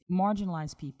it's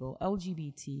marginalized people,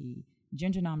 LGBT,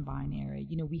 gender non-binary,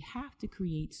 we have to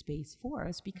create space for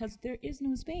us because there is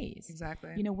no space.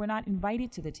 Exactly. We're not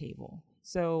invited to the table.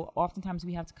 So oftentimes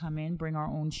we have to come in, bring our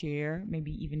own chair,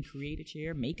 maybe even create a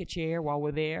chair, make a chair while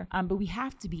we're there. But we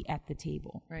have to be at the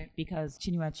table. Right. Because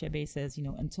Chinua Achebe says,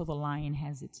 until the lion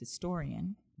has its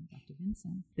historian, Dr.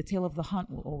 Vincent, the tale of the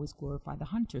hunt will always glorify the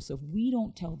hunter. So if we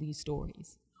don't tell these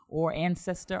stories, or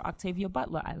ancestor Octavia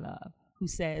Butler, I love, who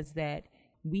says that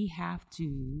we have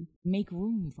to make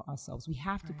room for ourselves. We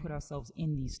have to put ourselves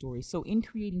in these stories. So in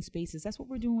creating spaces, that's what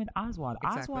we're doing with Oswald.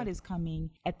 Exactly. Oswald is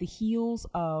coming at the heels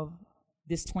of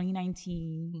this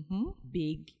 2019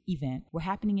 big event. We're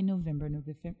happening in November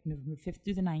 5th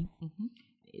through the 9th.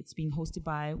 It's being hosted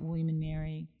by William and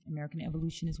Mary. American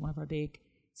Evolution is one of our big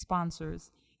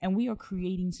sponsors. And we are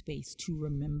creating space to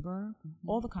remember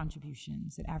all the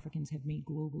contributions that Africans have made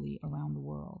globally around the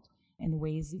world and the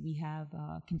ways that we have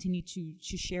continued to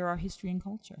share our history and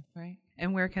culture. Right.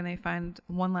 And where can they find,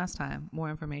 one last time, more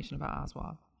information about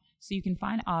Oswald? So you can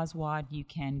find Oswald. You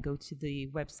can go to the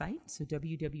website, so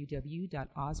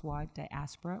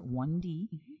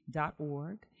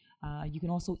www.oswalddiaspora1d.org. You can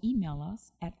also email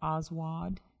us at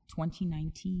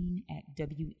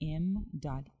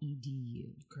oswald2019@wm.edu.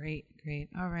 Great, great.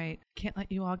 All right. Can't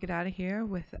let you all get out of here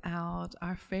without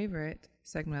our favorite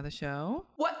segment of the show.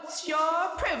 What's your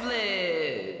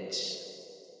privilege?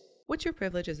 What's Your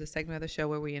Privilege is a segment of the show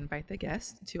where we invite the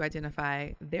guests to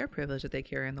identify their privilege that they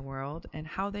carry in the world and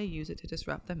how they use it to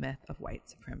disrupt the myth of white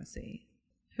supremacy.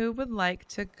 Who would like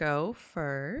to go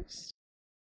first?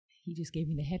 He just gave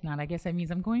me the head nod. I guess that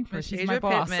means I'm going first. She's my Shaja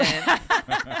boss. Pittman.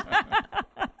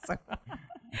 So,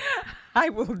 I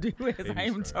will do as I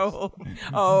am first. told.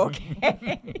 Oh,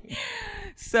 okay.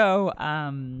 So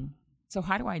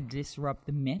how do I disrupt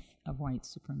the myth of white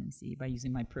supremacy by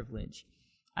using my privilege?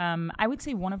 I would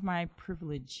say one of my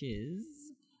privileges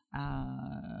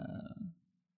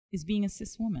is being a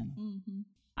cis woman.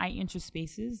 I enter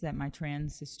spaces that my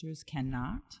trans sisters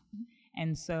cannot.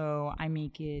 And so I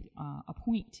make it a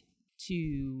point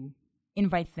to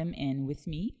invite them in with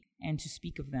me and to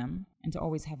speak of them and to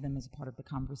always have them as a part of the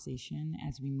conversation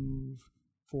as we move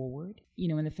forward. You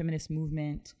know, in the feminist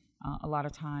movement, a lot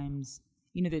of times,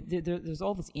 you know, there's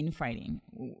all this infighting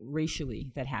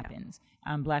racially that happens.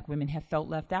 Black women have felt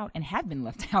left out and have been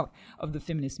left out of the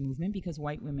feminist movement because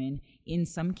white women, in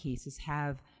some cases,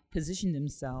 have positioned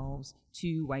themselves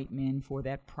to white men for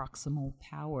that proximal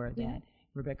power that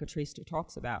Rebecca Traister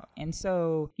talks about. And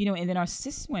so, you know, and then our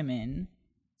cis women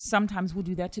sometimes will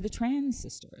do that to the trans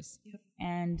sisters.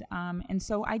 And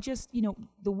so I just, you know,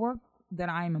 the work that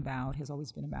I'm about has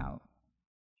always been about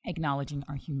acknowledging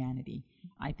our humanity.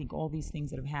 I think all these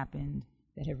things that have happened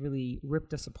that have really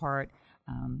ripped us apart.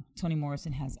 Toni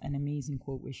Morrison has an amazing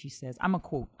quote where she says, I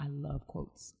love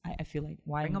quotes. I feel like,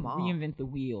 why Bring 'em all. reinvent the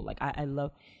wheel? Like I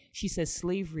love, she says,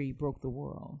 slavery broke the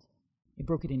world. It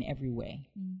broke it in every way.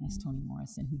 That's Toni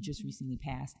Morrison, who just recently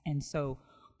passed. And so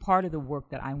part of the work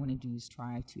that I want to do is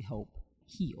try to help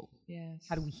heal. Yes.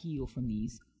 How do we heal from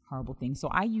these horrible things? So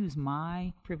I use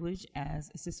my privilege as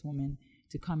a cis woman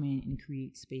to come in and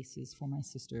create spaces for my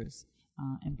sisters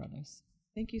and brothers.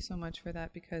 Thank you so much for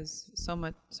that, because so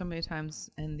many times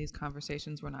in these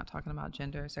conversations we're not talking about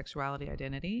gender, sexuality,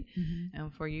 identity,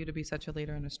 and for you to be such a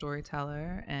leader and a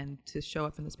storyteller and to show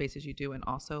up in the spaces you do and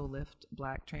also lift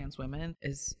Black trans women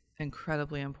is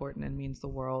incredibly important and means the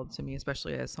world to me,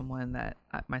 especially as someone that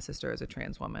my sister is a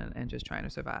trans woman and just trying to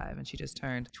survive, and she just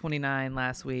turned 29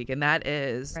 last week, and that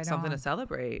is Right something on. to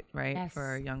celebrate, right? Yes.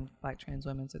 For young Black trans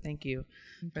women. So thank you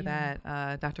for you. that.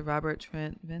 Dr. Robert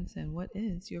Trent Vinson, what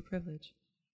is your privilege?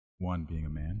 One, being a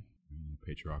man in a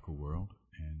patriarchal world,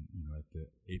 and you know, at the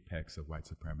apex of white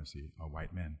supremacy are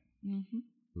white men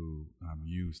who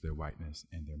use their whiteness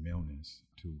and their maleness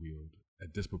to wield a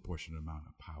disproportionate amount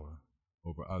of power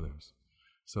over others.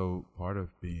 So part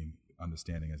of being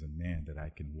understanding as a man that I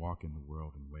can walk in the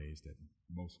world in ways that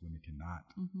most women cannot.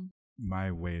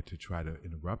 My way to try to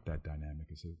interrupt that dynamic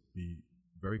is to be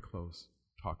very close,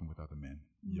 talking with other men,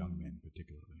 young men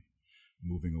particularly,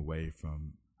 moving away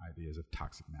from ideas of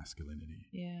toxic masculinity.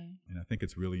 Yeah. And I think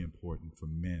it's really important for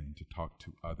men to talk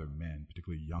to other men,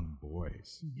 particularly young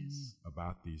boys,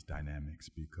 about these dynamics,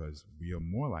 because we are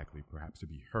more likely perhaps to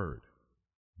be heard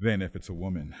than if it's a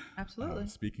woman Absolutely.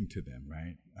 speaking to them,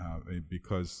 right?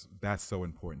 Because that's so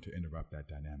important to interrupt that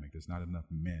dynamic. There's not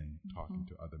enough men talking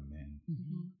to other men,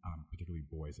 particularly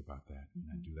boys, about that.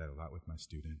 And I do that a lot with my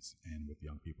students and with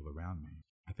young people around me.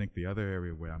 I think the other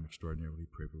area where I'm extraordinarily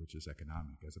privileged is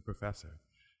economic. As a professor,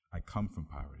 I come from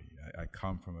poverty. I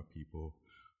come from a people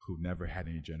who never had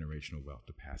any generational wealth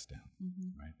to pass down,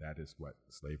 right? That is what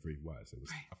slavery was. It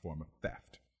was a form of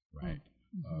theft, right?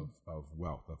 Of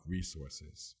wealth, of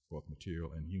resources, both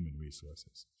material and human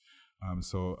resources.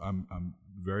 So I'm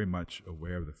very much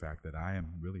aware of the fact that I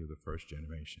am really the first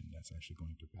generation that's actually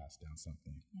going to pass down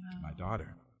something to my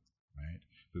daughter, right?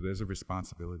 So there's a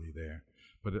responsibility there.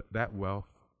 But that wealth,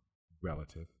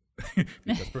 relative,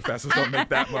 because professors don't make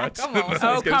that much. Come on. Let's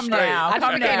Oh, get it come straight. now. I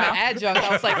Come became an now. adjunct.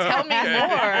 I was like, tell me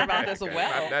more about this I'm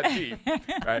well. that deep,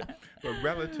 right? But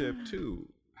relative to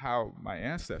how my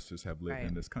ancestors have lived Right.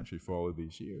 in this country for all of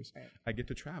these years, Right. I get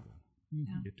to travel.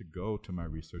 Mhm. I get to go to my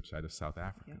research site of South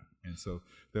Africa. And so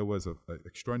there was an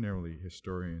extraordinarily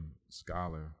historian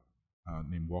scholar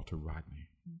named Walter Rodney,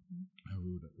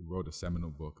 who wrote a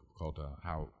seminal book called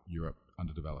How Europe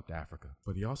Underdeveloped Africa.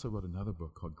 But he also wrote another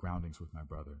book called Groundings with My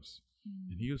Brothers.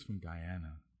 And he was from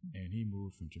Guyana, and he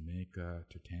moved from Jamaica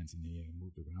to Tanzania and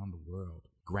moved around the world,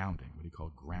 grounding, what he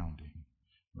called grounding,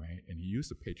 right? And he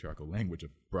used the patriarchal language of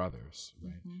brothers,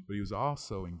 right? But he was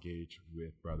also engaged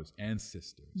with brothers and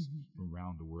sisters from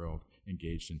around the world,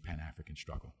 engaged in Pan-African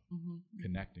struggle,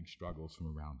 connecting struggles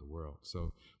from around the world.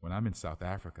 So when I'm in South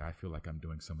Africa, I feel like I'm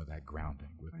doing some of that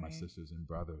grounding with my Right. sisters and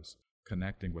brothers,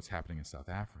 connecting what's happening in South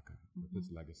Africa with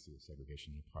its legacy of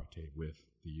segregation and apartheid with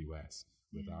the U.S.,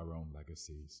 with our own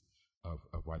legacies of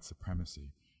white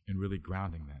supremacy, and really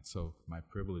grounding that. So my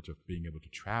privilege of being able to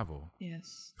travel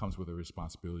Yes. comes with a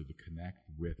responsibility to connect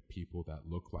with people that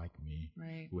look like me,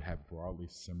 Right. who have broadly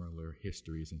similar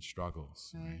histories and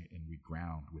struggles, right? And we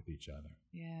ground with each other.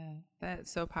 Yeah, that's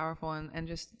so powerful. And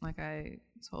just like I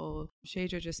told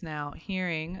Shadra just now,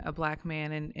 hearing a Black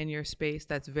man in your space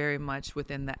that's very much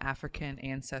within the African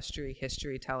ancestry,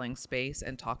 history telling space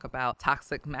and talk about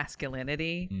toxic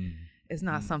masculinity is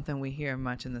not something we hear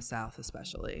much in the South,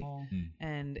 especially.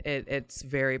 And it's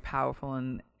very powerful,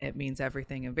 and it means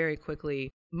everything. And very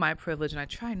quickly, my privilege, and I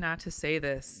try not to say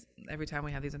this every time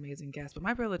we have these amazing guests, but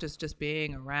my privilege is just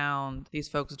being around these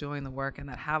folks doing the work and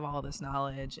that have all this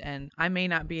knowledge. And I may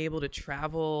not be able to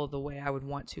travel the way I would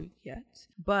want to yet,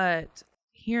 but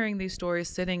hearing these stories,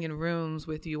 sitting in rooms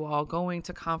with you all, going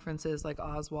to conferences like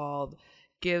Oswald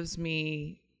gives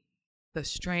me the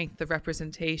strength, the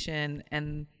representation,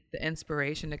 and the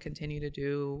inspiration to continue to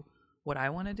do what I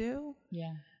want to do.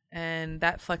 Yeah. And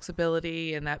that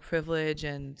flexibility and that privilege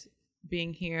and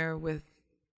being here with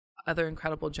other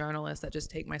incredible journalists that just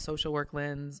take my social work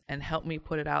lens and help me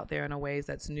put it out there in a ways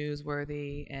that's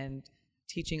newsworthy, and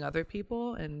teaching other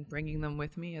people and bringing them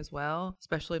with me as well,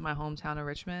 especially my hometown of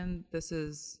Richmond. This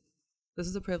is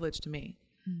a privilege to me.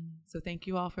 So thank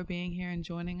you all for being here and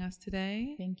joining us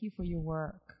today. Thank you for your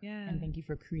work. Yeah. And thank you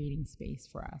for creating space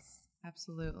for us.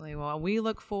 Absolutely. Well, we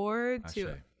look forward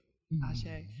to Ashe.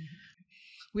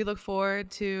 We look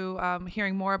forward to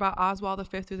hearing more about Oswald the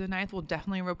 5th through the 9th. We'll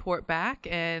definitely report back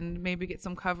and maybe get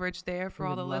some coverage there for We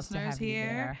all would the love to listeners have you here.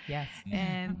 there. Yes.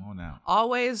 And Come on out.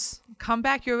 always come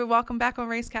back. You're welcome back on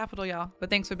Race Capital, y'all. But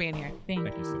thanks for being here. Thank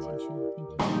Thank you so much.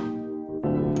 Thank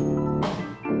you.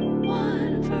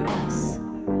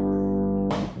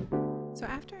 So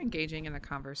after engaging in a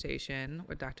conversation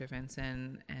with Dr.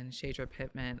 Vinson and Shadra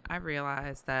Pittman, I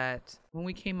realized that when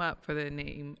we came up for the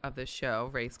name of the show,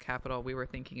 Race Capital, we were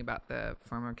thinking about the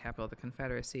former capital of the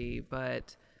Confederacy,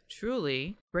 but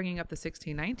truly bringing up the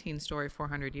 1619 story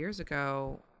 400 years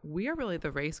ago, we are really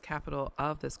the race capital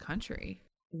of this country.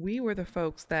 We were the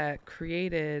folks that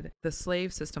created the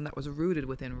slave system that was rooted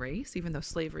within race, even though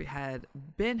slavery had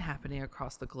been happening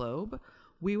across the globe.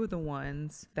 We were the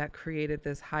ones that created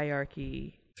this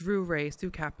hierarchy through race,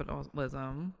 through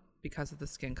capitalism, because of the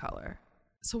skin color.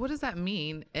 So what does that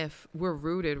mean if we're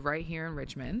rooted right here in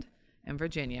Richmond and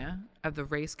Virginia, of the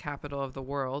race capital of the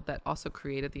world that also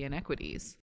created the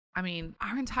inequities? I mean,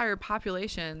 our entire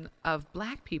population of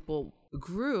Black people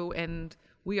grew, and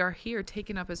we are here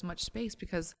taking up as much space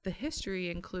because the history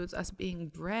includes us being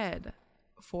bred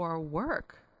for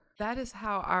work. That is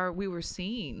how we were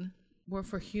seen. We're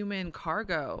for human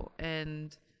cargo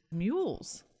and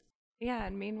mules. Yeah,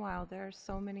 and meanwhile, there are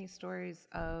so many stories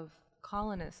of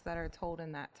colonists that are told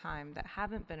in that time that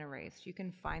haven't been erased. You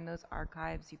can find those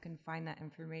archives, you can find that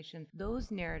information.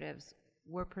 Those narratives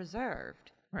were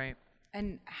preserved. Right.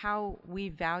 And how we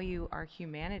value our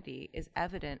humanity is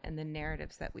evident in the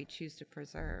narratives that we choose to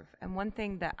preserve. And one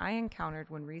thing that I encountered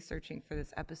when researching for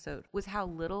this episode was how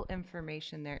little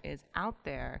information there is out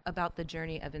there about the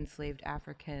journey of enslaved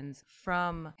Africans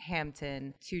from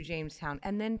Hampton to Jamestown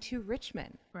and then to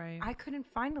Richmond. Right. I couldn't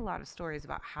find a lot of stories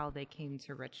about how they came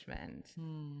to Richmond.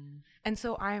 And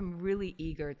so I am really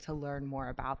eager to learn more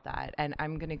about that. And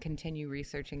I'm going to continue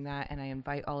researching that. And I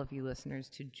invite all of you listeners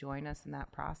to join us in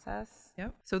that process.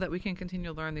 Yep. So that we can continue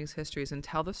to learn these histories and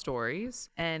tell the stories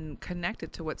and connect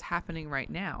it to what's happening right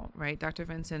now, right? Dr.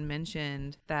 Vinson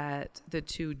mentioned that the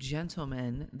two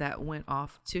gentlemen that went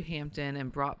off to Hampton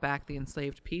and brought back the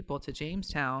enslaved people to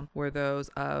Jamestown were those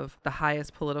of the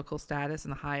highest political status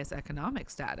and the highest economic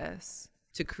status.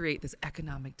 to create this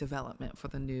economic development for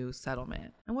the new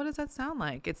settlement. And what does that sound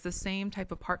like? It's the same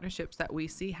type of partnerships that we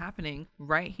see happening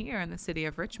right here in the city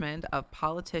of Richmond, of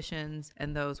politicians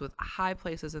and those with high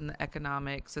places in the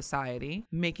economic society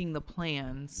making the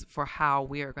plans for how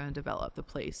we are going to develop the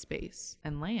place, space,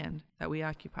 and land that we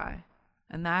occupy.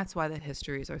 And that's why the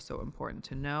histories are so important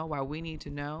to know, why we need to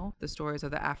know the stories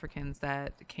of the Africans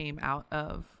that came out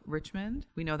of Richmond.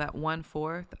 We know that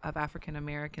 1/4 of African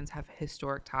Americans have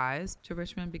historic ties to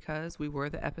Richmond because we were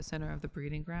the epicenter of the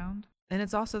breeding ground. And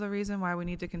it's also the reason why we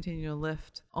need to continue to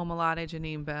lift Omolade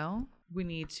Janine Bell. We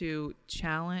need to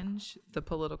challenge the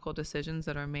political decisions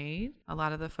that are made. A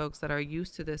lot of the folks that are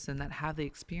used to this and that have the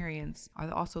experience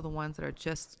are also the ones that are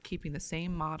just keeping the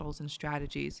same models and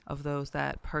strategies of those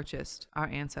that purchased our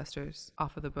ancestors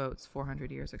off of the boats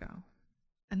 400 years ago.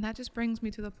 And that just brings me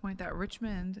to the point that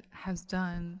Richmond has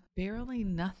done barely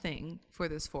nothing for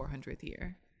this 400th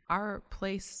year. Our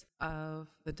place of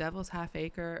the Devil's Half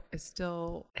Acre is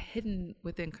still hidden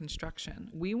within construction.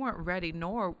 We weren't ready,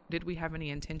 nor did we have any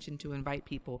intention to invite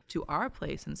people to our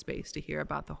place and space to hear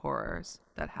about the horrors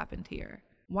that happened here.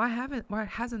 Why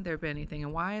hasn't there been anything?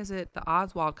 And why is it the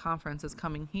Oswald Conference is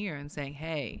coming here and saying,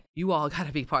 hey, you all got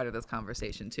to be part of this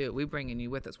conversation too. We're bringing you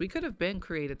with us. We could have been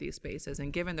created these spaces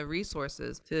and given the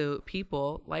resources to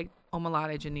people like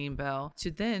Omolade Janine Bell to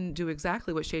then do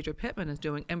exactly what Shadra Pittman is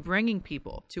doing and bringing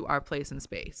people to our place and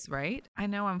space, right? I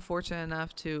know I'm fortunate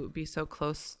enough to be so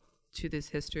close to these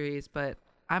histories, but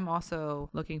I'm also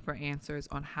looking for answers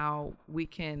on how we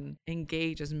can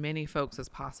engage as many folks as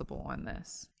possible on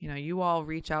this. You know, you all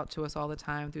reach out to us all the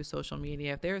time through social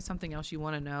media. If there is something else you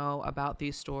want to know about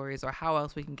these stories or how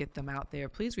else we can get them out there,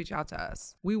 please reach out to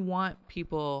us. We want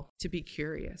people to be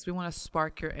curious. We want to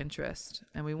spark your interest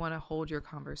and we want to hold your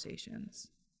conversations.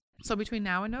 So between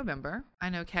now and November, I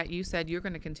know, Kat, you said you're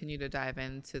going to continue to dive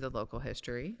into the local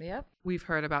history. Yep. We've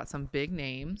heard about some big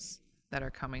names that are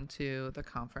coming to the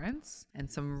conference and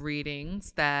some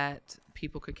readings that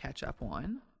people could catch up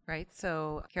on. Right.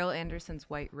 So Carol Anderson's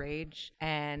White Rage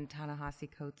and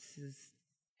Ta-Nehisi Coates'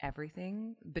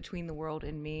 Everything, Between the World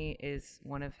and Me, is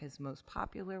one of his most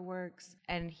popular works.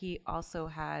 And he also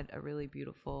had a really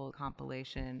beautiful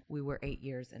compilation, We Were 8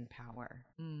 Years in Power.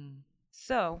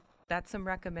 So that's some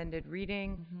recommended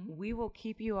reading. We will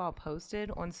keep you all posted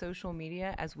on social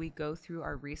media as we go through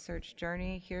our research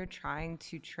journey here, trying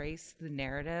to trace the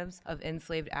narratives of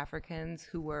enslaved Africans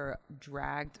who were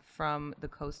dragged from the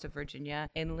coast of Virginia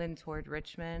inland toward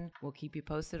Richmond. We'll keep you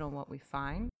posted on what we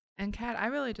find. And Kat, I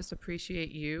really just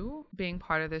appreciate you being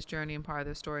part of this journey and part of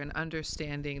this story and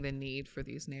understanding the need for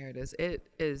these narratives. It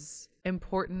is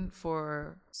important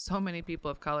for so many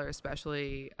people of color,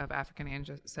 especially of African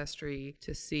ancestry,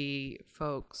 to see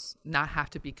folks not have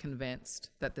to be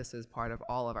convinced that this is part of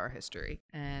all of our history.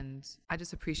 And I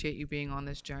just appreciate you being on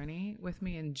this journey with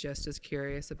me and just as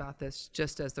curious about this,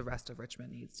 just as the rest of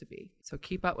Richmond needs to be. So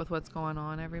keep up with what's going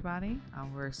on, everybody.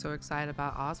 We're so excited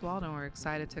about Oswald, and we're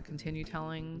excited to continue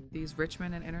telling these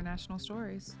Richmond and international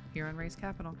stories here on Race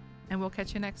Capital. And we'll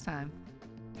catch you next time.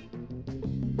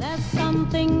 There's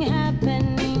something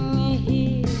happening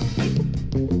here.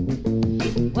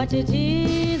 What it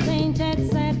is ain't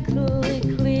exactly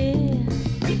clear.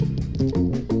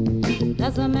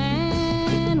 There's a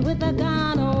man with a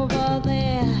gun over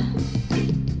there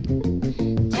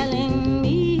telling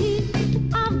me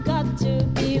I've got to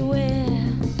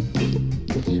beware.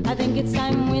 I think it's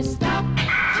time we stop.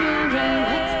 Children,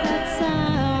 what's that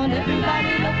sound? Everybody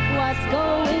look what's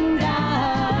going down.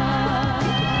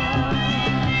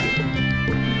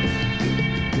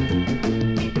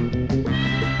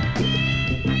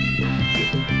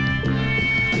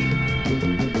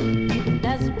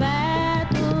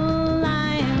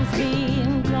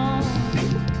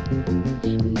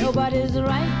 Nobody's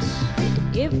right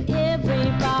if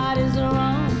everybody's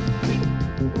wrong.